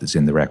stuff that's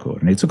in the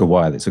record. And it took a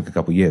while. It took a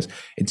couple of years.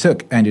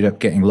 Ended up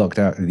getting locked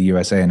out of the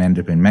USA and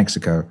ended up in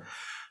Mexico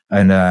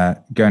and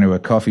going to a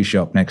coffee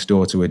shop next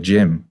door to a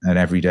gym, and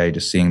every day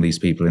just seeing these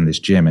people in this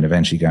gym, and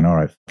eventually going, all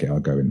right, okay, I'll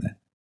go in there.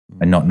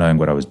 And not knowing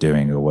what I was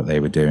doing or what they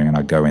were doing. And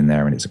I go in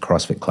there and it's a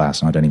CrossFit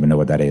class and I don't even know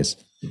what that is.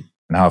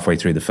 And halfway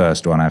through the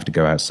first one, I have to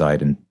go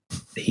outside and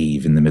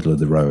heave in the middle of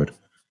the road.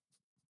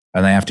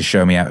 And they have to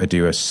show me how to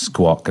do a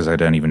squat because I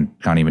can't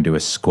even do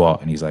a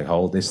squat. And he's like,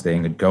 hold this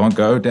thing and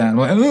go down.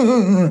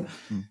 I'm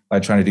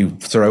like trying to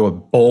throw a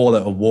ball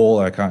at a wall.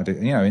 I can't do,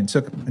 it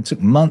took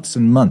months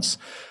and months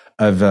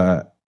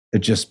of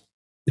just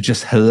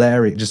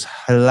hilarity,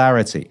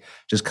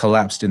 just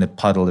collapsed in a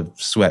puddle of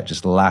sweat,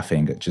 just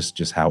laughing at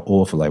just how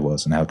awful I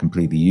was and how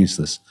completely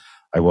useless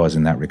I was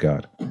in that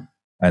regard.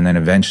 And then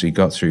eventually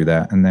got through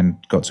that and then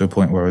got to a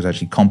point where I was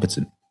actually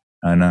competent.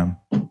 And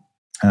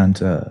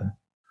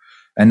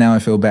now I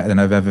feel better than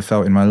I've ever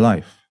felt in my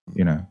life,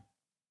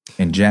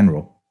 in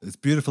general. It's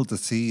beautiful to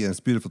see and it's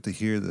beautiful to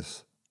hear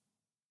this.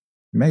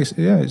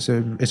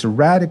 It's a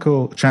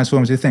radical,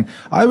 transformative thing.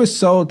 I was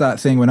sold that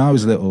thing when I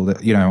was little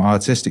that,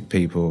 artistic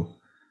people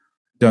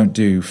don't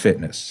do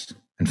fitness.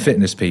 And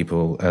fitness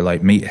people are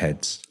like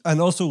meatheads.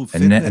 And also...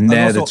 and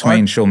there the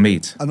twain shall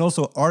meet. And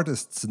also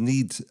artists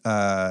need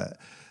an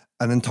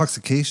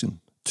intoxication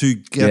to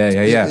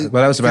get... Yeah.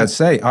 Well, I was about to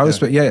say,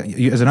 as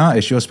an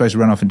artist, you're supposed to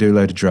run off and do a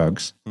load of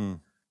drugs,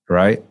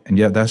 right? And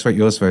that's what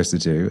you're supposed to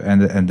do.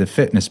 And the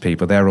fitness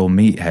people, they're all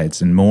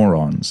meatheads and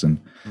morons, and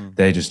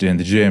they're just doing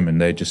the gym,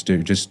 and they just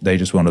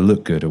want to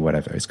look good or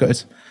whatever.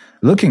 It's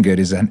looking good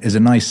is a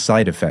nice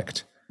side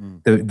effect.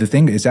 The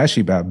thing is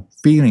actually about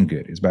feeling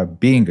good. It's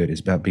about being good.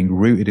 It's about being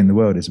rooted in the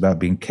world. It's about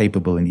being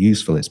capable and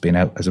useful. It's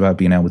about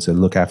being able to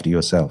look after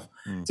yourself.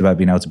 It's about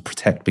being able to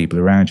protect people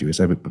around you. It's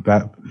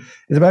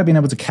about being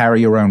able to carry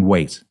your own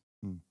weight,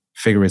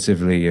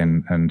 figuratively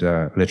and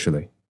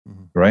literally,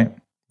 right?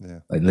 Yeah.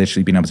 Like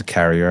literally being able to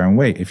carry your own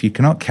weight. If you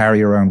cannot carry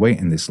your own weight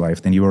in this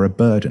life, then you are a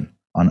burden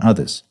on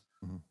others,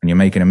 and you're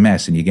making a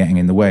mess, and you're getting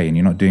in the way, and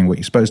you're not doing what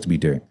you're supposed to be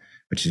doing,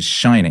 which is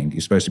shining.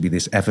 You're supposed to be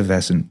this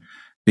effervescent,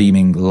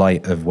 beaming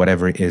light of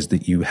whatever it is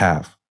that you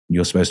have.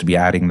 You're supposed to be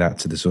adding that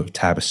to the sort of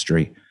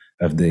tapestry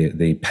of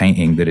the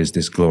painting that is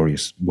this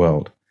glorious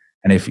world.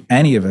 And if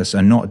any of us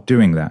are not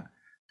doing that,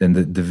 then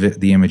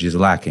the image is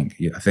lacking.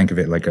 I think of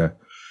it like a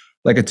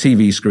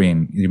TV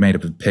screen. You're made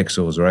up of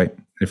pixels, right?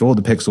 If all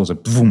the pixels are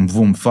boom,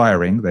 boom,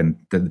 firing, then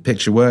the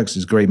picture works.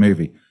 It's a great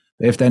movie.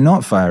 But if they're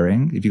not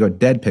firing, if you've got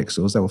dead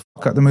pixels, that will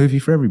fuck up the movie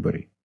for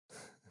everybody.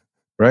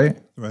 Right?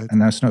 Right.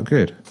 And that's not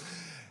good.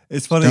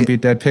 It's funny. Don't be a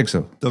dead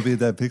pixel. Don't be a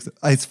dead pixel.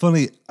 It's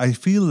funny. I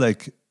feel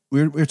like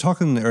we were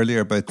talking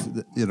earlier about,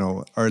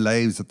 our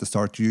lives at the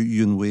start,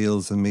 you in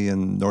Wales and me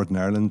in Northern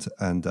Ireland,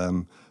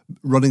 and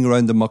running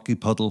around the mucky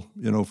puddle,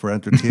 for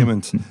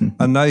entertainment.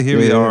 And now here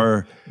we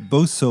are,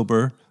 both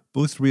sober,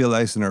 both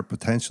realizing our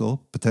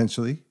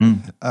potentially,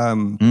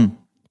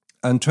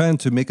 and trying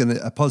to make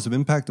a positive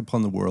impact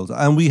upon the world.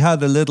 And we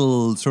had a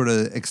little sort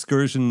of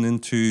excursion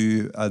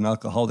into an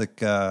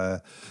alcoholic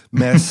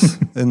mess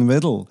in the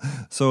middle.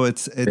 So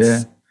it's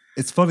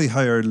funny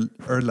how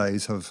our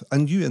lives have,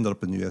 and you ended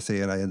up in the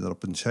USA and I ended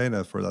up in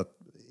China for that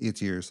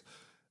 8 years.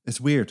 It's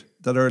weird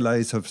that our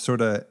lives have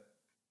sort of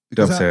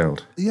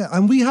dovetailed.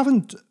 And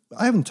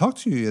I haven't talked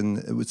to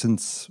you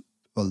since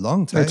a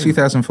long time.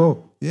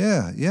 2004.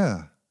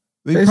 Yeah.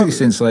 Basically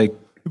since like...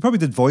 We probably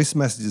did voice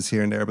messages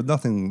here and there, but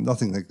nothing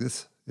like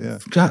this. Yeah.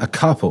 A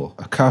couple,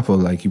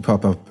 like you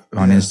pop up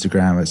on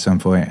Instagram at some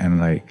point, and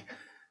like,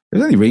 it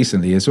was only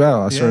recently as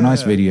well. I saw a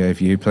nice video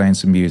of you playing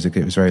some music.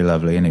 It was very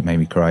lovely and it made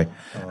me cry.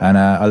 Oh. And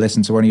I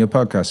listened to one of your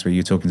podcasts where you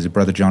were talking to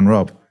Brother John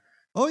Robb.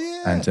 Oh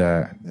yeah. And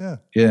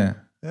yeah.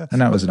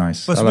 And that was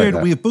nice. But it's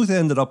weird. We both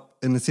ended up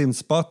in the same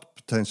spot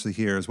potentially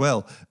here as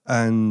well.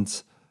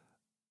 And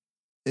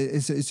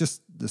it's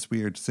just this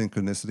weird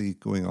synchronicity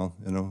going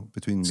on,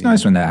 between It's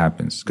nice when that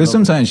happens, because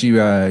sometimes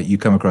you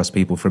come across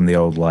people from the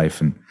old life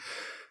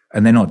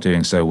and they're not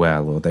doing so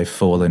well, or they've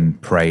fallen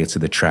prey to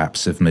the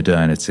traps of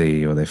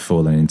modernity, or they've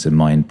fallen into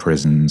mind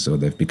prisons, or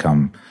they've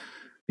become,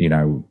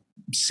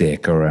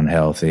 sick or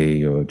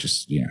unhealthy, or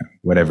just,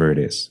 whatever it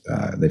is.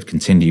 They've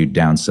continued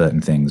down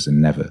certain things and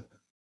never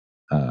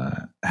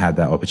had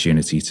that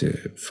opportunity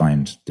to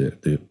find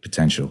the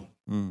potential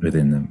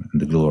within them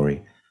and the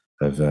glory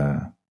of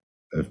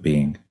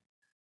being.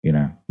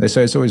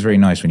 So it's always very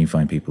nice when you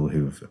find people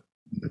who've,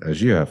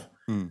 as you have,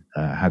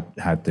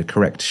 had the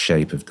correct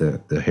shape of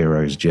the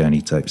hero's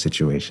journey type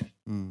situation.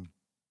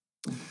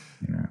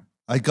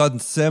 I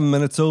got 7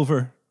 minutes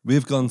over.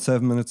 We've gone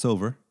 7 minutes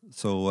over.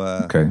 So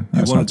okay,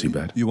 that's not too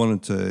bad. You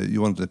wanted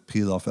to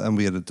peel off, and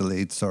we had a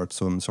delayed start.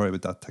 So I'm sorry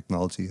about that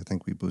technology. I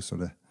think we both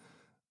sort of.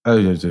 Oh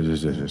yes.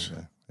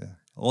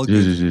 All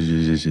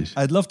good.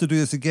 I'd love to do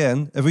this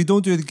again. If we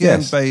don't do it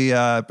again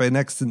by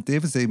next St.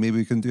 David's Day, maybe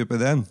we can do it by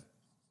then.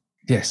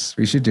 Yes,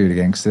 we should do it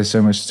again because there's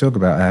so much to talk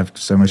about. I have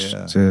so much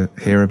to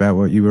hear about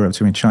what you were up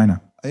to in China.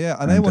 Yeah,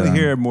 and I want to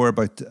hear more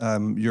about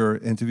your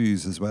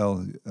interviews as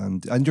well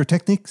and your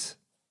techniques.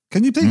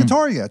 Can you play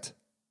guitar yet?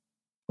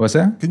 What's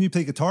that? Can you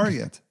play guitar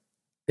yet?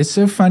 It's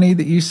so funny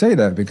that you say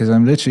that because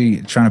I'm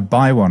literally trying to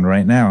buy one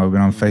right now. I've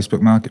been on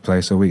Facebook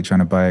Marketplace all week trying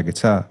to buy a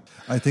guitar.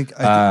 I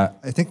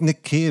think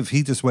Nick Cave,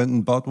 he just went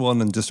and bought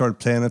one and just started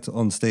playing it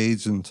on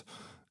stage, and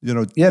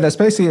Yeah, that's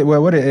basically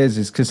what it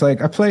is because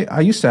like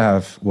I used to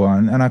have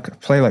one and I could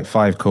play like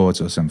 5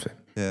 chords or something.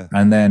 Yeah.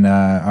 And then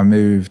I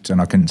moved and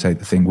I couldn't take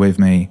the thing with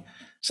me,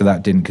 so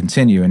that didn't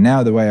continue. And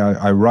now the way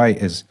I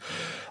write is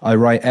I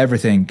write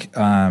everything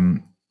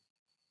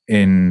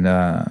in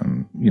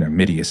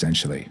MIDI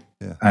essentially.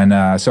 Yeah.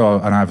 And so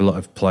I have a lot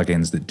of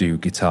plugins that do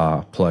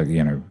guitar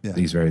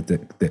these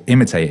that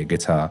imitate a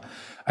guitar.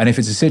 And if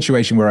it's a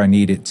situation where I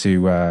need it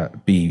to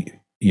be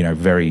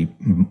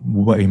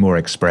way more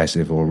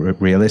expressive or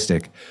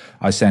realistic,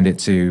 I send it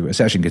to a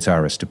session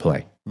guitarist to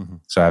play. Mm-hmm.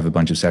 So I have a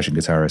bunch of session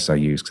guitarists I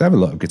use because I have a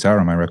lot of guitar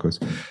on my records.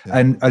 Yeah.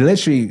 And I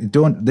literally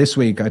this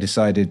week I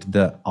decided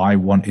that I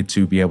wanted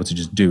to be able to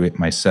just do it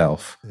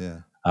myself. Yeah.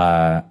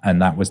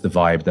 And that was the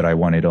vibe that I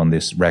wanted on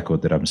this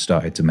record that I'm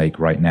started to make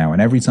right now.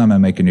 And every time I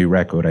make a new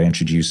record, I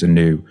introduce a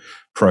new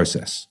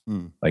process,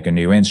 like a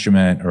new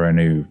instrument or a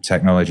new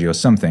technology or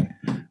something.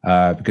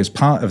 Because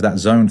part of that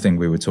zone thing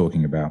we were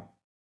talking about,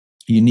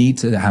 you need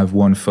to have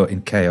one foot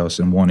in chaos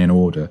and one in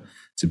order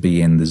to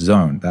be in the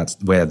zone. That's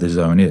where the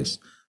zone is.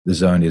 The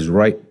zone is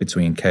right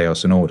between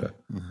chaos and order.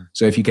 Mm-hmm.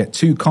 So if you get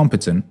too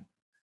competent,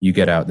 you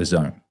get out the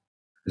zone.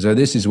 So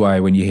this is why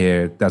when you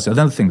hear, that's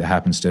another thing that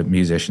happens to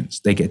musicians.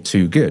 They get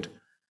too good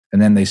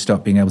and then they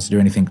stop being able to do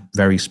anything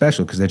very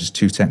special because they're just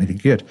too technically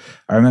good.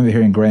 I remember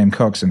hearing Graham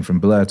Coxon from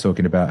Blur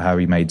talking about how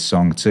he made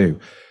Song 2.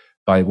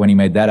 When he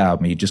made that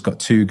album, he just got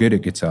too good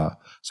at guitar.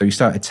 So he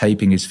started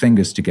taping his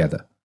fingers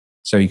together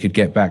so he could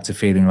get back to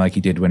feeling like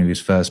he did when he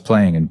was first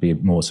playing and be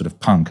more sort of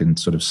punk and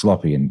sort of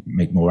sloppy and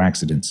make more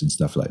accidents and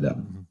stuff like that,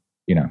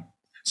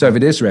 So for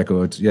this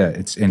record,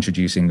 it's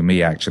introducing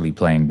me actually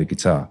playing the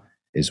guitar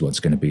is what's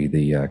going to be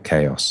the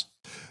chaos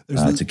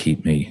to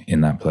keep me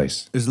in that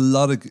place. There's a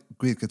lot of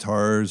great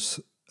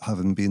guitars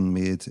having been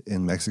made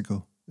in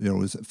Mexico.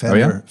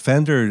 Fender.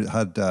 Fender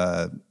had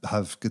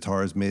have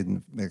guitars made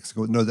in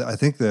Mexico. No, I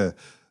think the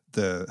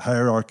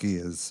hierarchy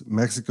is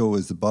Mexico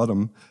is the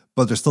bottom,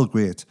 but they're still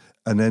great.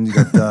 And then you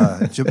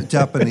got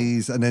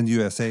Japanese, and then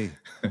USA.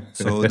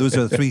 So those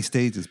are the 3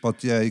 stages.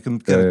 But yeah, you can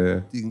get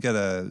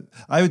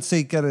I would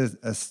say get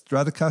a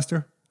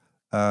Stratocaster.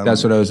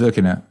 That's what I was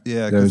looking at.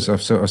 Yeah, I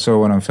saw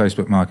one on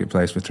Facebook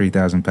Marketplace for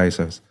 3,000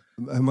 pesos.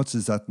 How much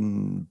is that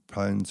in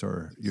pounds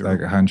or euro? Like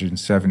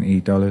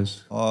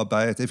 $170. Oh,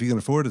 buy it if you can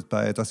afford it.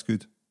 Buy it. That's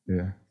good.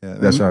 Yeah.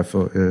 That's what I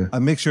thought. Yeah,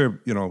 and make sure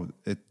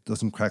it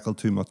doesn't crackle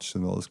too much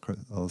and all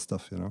this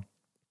stuff.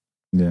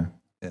 Yeah.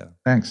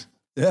 Thanks.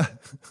 Yeah,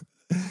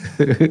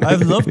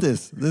 I've loved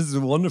this. This is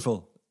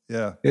wonderful.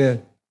 Yeah. Yeah.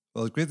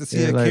 Well, great to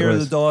see you, Akira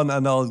the Dawn,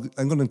 and I'm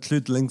going to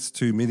include links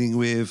to Meaning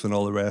Wave and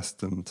all the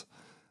rest, and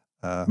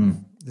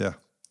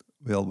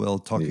we'll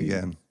talk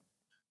again.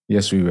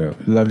 Yes, we will.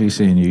 Lovely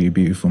seeing you, you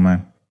beautiful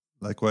man.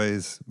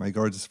 Likewise, my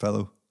gorgeous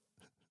fellow.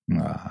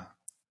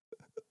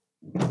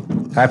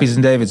 Happy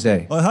St. David's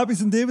Day. Oh, happy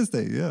St. David's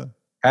Day, yeah.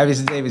 Happy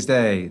St. David's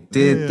Day.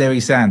 Dear Derry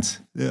Sant.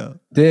 Yeah.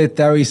 Dear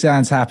Derry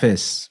Sant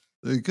Happis.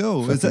 There you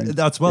go.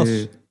 That's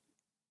Welsh.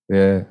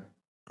 Yeah.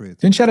 Great.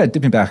 Dwi'n siarad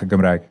dipyn bach o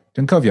Gymraeg.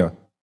 Dwi'n cofio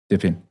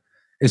dipyn.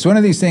 It's one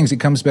of these things,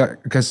 it comes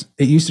back, because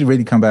it used to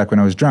really come back when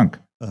I was drunk.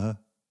 Uh-huh.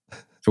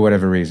 For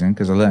whatever reason,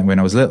 because I learned when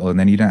I was little, and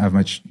then you don't have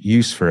much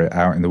use for it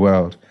out in the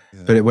world.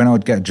 Yeah. But when I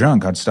would get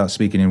drunk, I'd start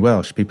speaking in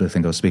Welsh. People would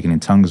think I was speaking in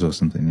tongues or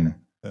something,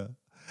 Yeah.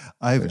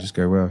 I just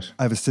go Welsh.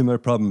 I have a similar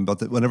problem,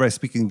 but whenever I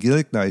speak in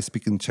Gaelic now, I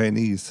speak in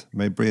Chinese.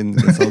 My brain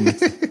gets on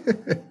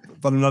it.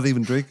 But I'm not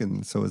even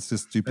drinking, so it's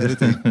just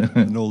stupidity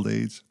and old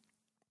age.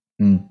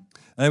 Mm.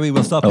 Anyway,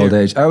 we'll stop old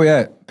here. Age. Oh,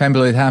 yeah.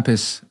 Pemblwydd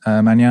hapus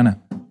mañana.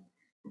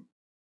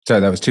 So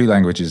that was 2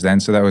 languages then.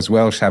 So that was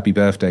Welsh, happy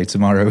birthday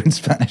tomorrow in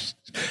Spanish.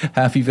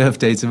 Happy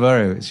birthday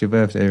tomorrow. It's your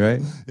birthday,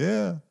 right?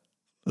 Yeah.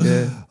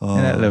 Yeah. Oh,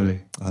 isn't that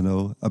lovely? I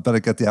know. I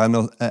better get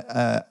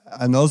the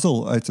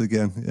nozzle out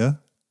again, yeah?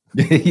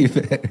 You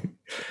bet.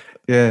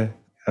 Yeah.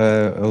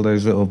 All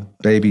those little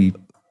baby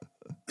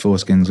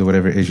foreskins or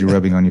whatever it is you're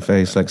rubbing on your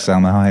face like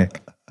Salma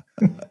Hayek.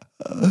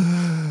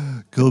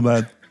 Cool,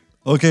 man.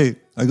 Okay,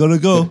 I'm going to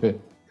go.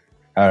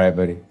 All right,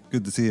 buddy.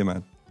 Good to see you,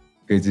 man.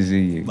 Good to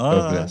see you. Bye.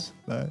 God bless.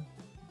 Bye.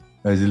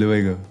 Hasta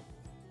luego.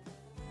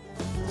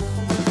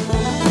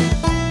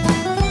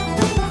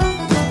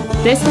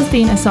 This has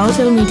been a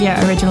Salthill Media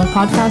original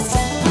podcast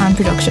and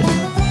production.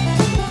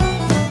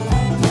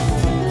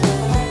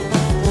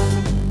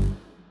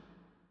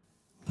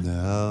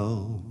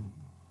 Now,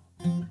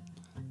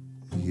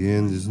 the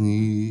end is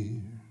near,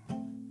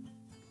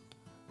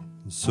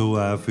 and so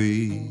I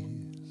face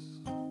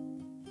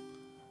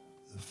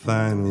the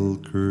final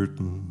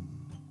curtain.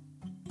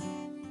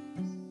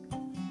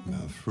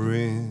 My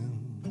friends,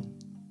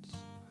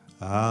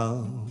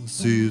 I'll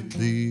see it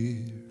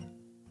clear.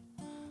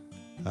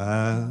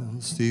 I'll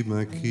state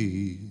my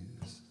case,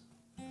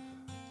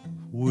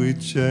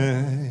 which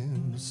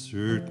I'm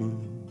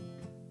certain.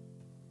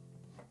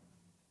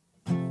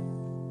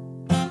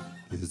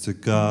 It's a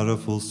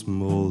god-awful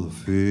small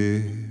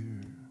affair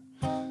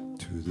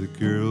to the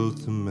girl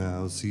with the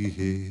mousy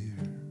hair,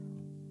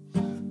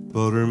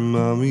 but her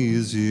mommy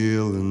is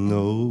yelling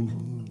no,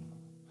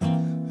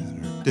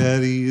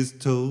 Daddy has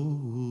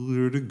told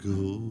her to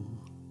go,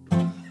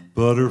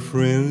 but her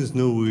friend is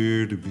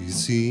nowhere to be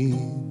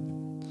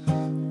seen.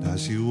 Now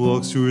she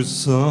walks through her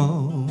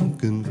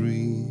sunken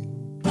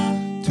dream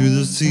to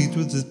the seat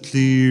with the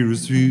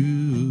clearest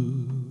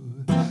view,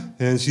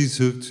 and she's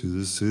hooked to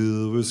the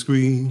silver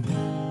screen.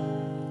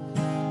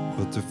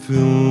 But the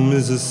film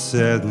is a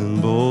saddening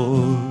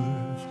bore,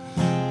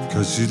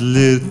 'cause she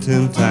lived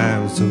 10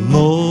 times or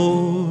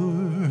more.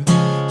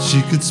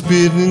 She could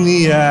spit in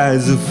the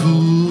eyes of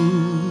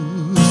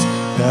fools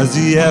as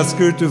he asked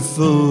her to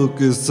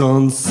focus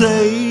on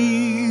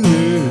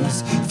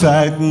sailors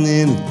fighting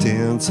in a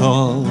dance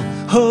hall.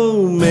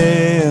 Oh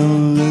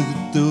man, look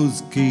at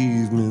those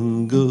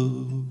cavemen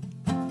go.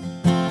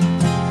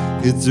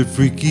 It's the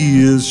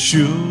freakiest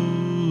show.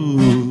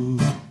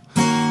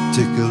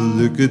 Take a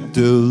look at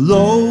the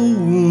low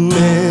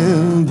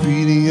man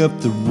beating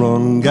up the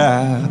wrong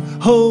guy.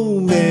 Oh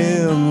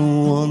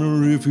man,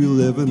 wonder if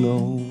you'll ever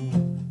know.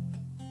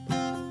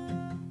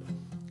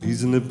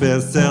 He's in the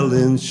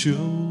best-selling show.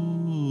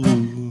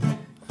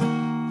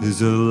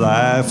 Is a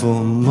life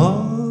on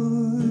Mars.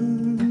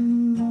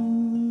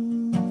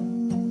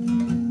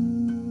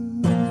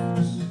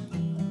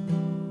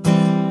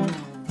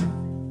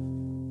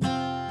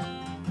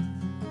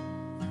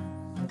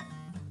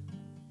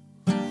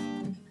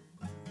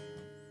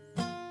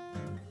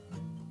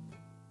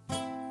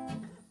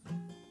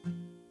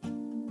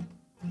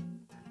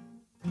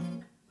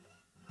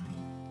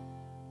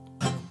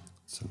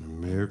 It's an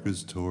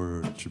America's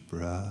torture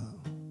brow.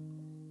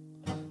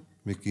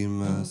 Mickey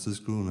Mouse has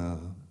grown up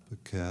a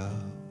cow,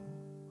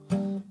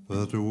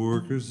 but the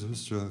workers have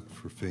struck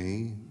for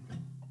fame,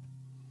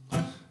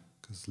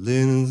 'cause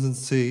Lennon's on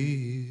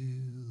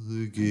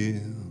sale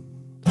again.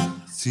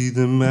 See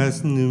them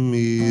massing a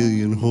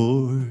million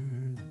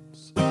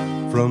hordes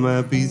from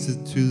Ibiza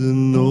to the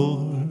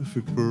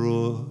Norfolk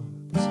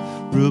Broads.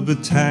 Rule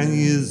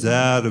Britannia's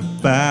out of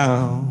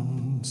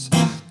bounds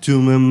to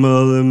my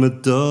mother, my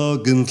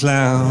dog and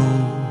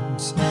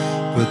clowns.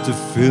 But the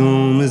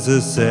film is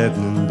a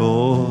saddening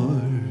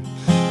bore,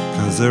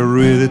 'cause I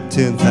read it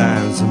 10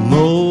 times or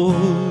more.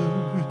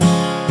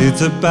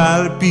 It's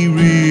about to be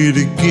read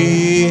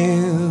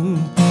again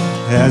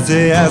as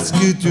they ask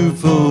you to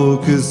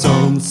focus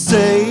on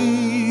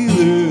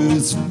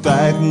sailors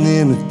fighting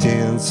in a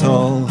dance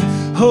hall.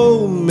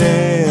 Oh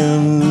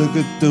man, look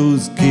at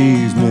those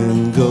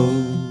cavemen go.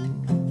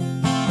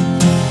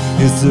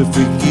 It's the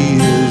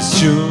freakiest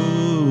show.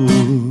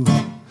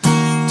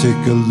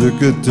 Take a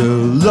look at the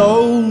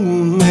low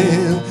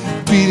man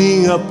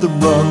beating up the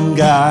wrong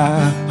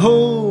guy.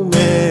 Oh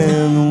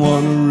man,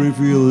 wonder if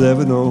you'll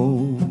ever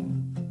know.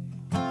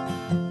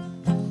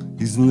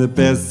 He's in the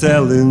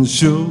best-selling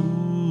show.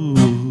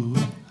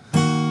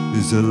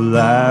 Is a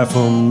life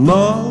on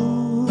Mars.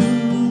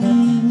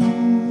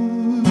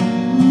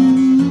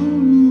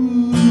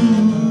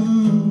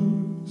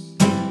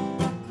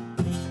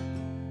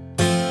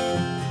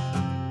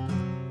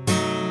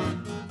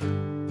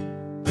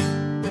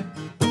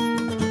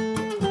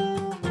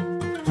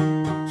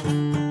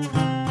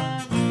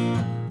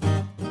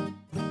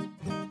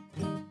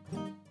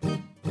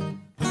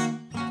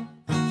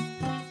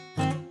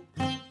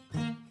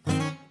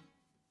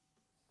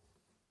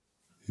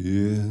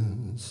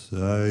 Yes,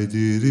 I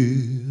did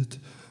it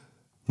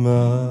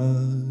my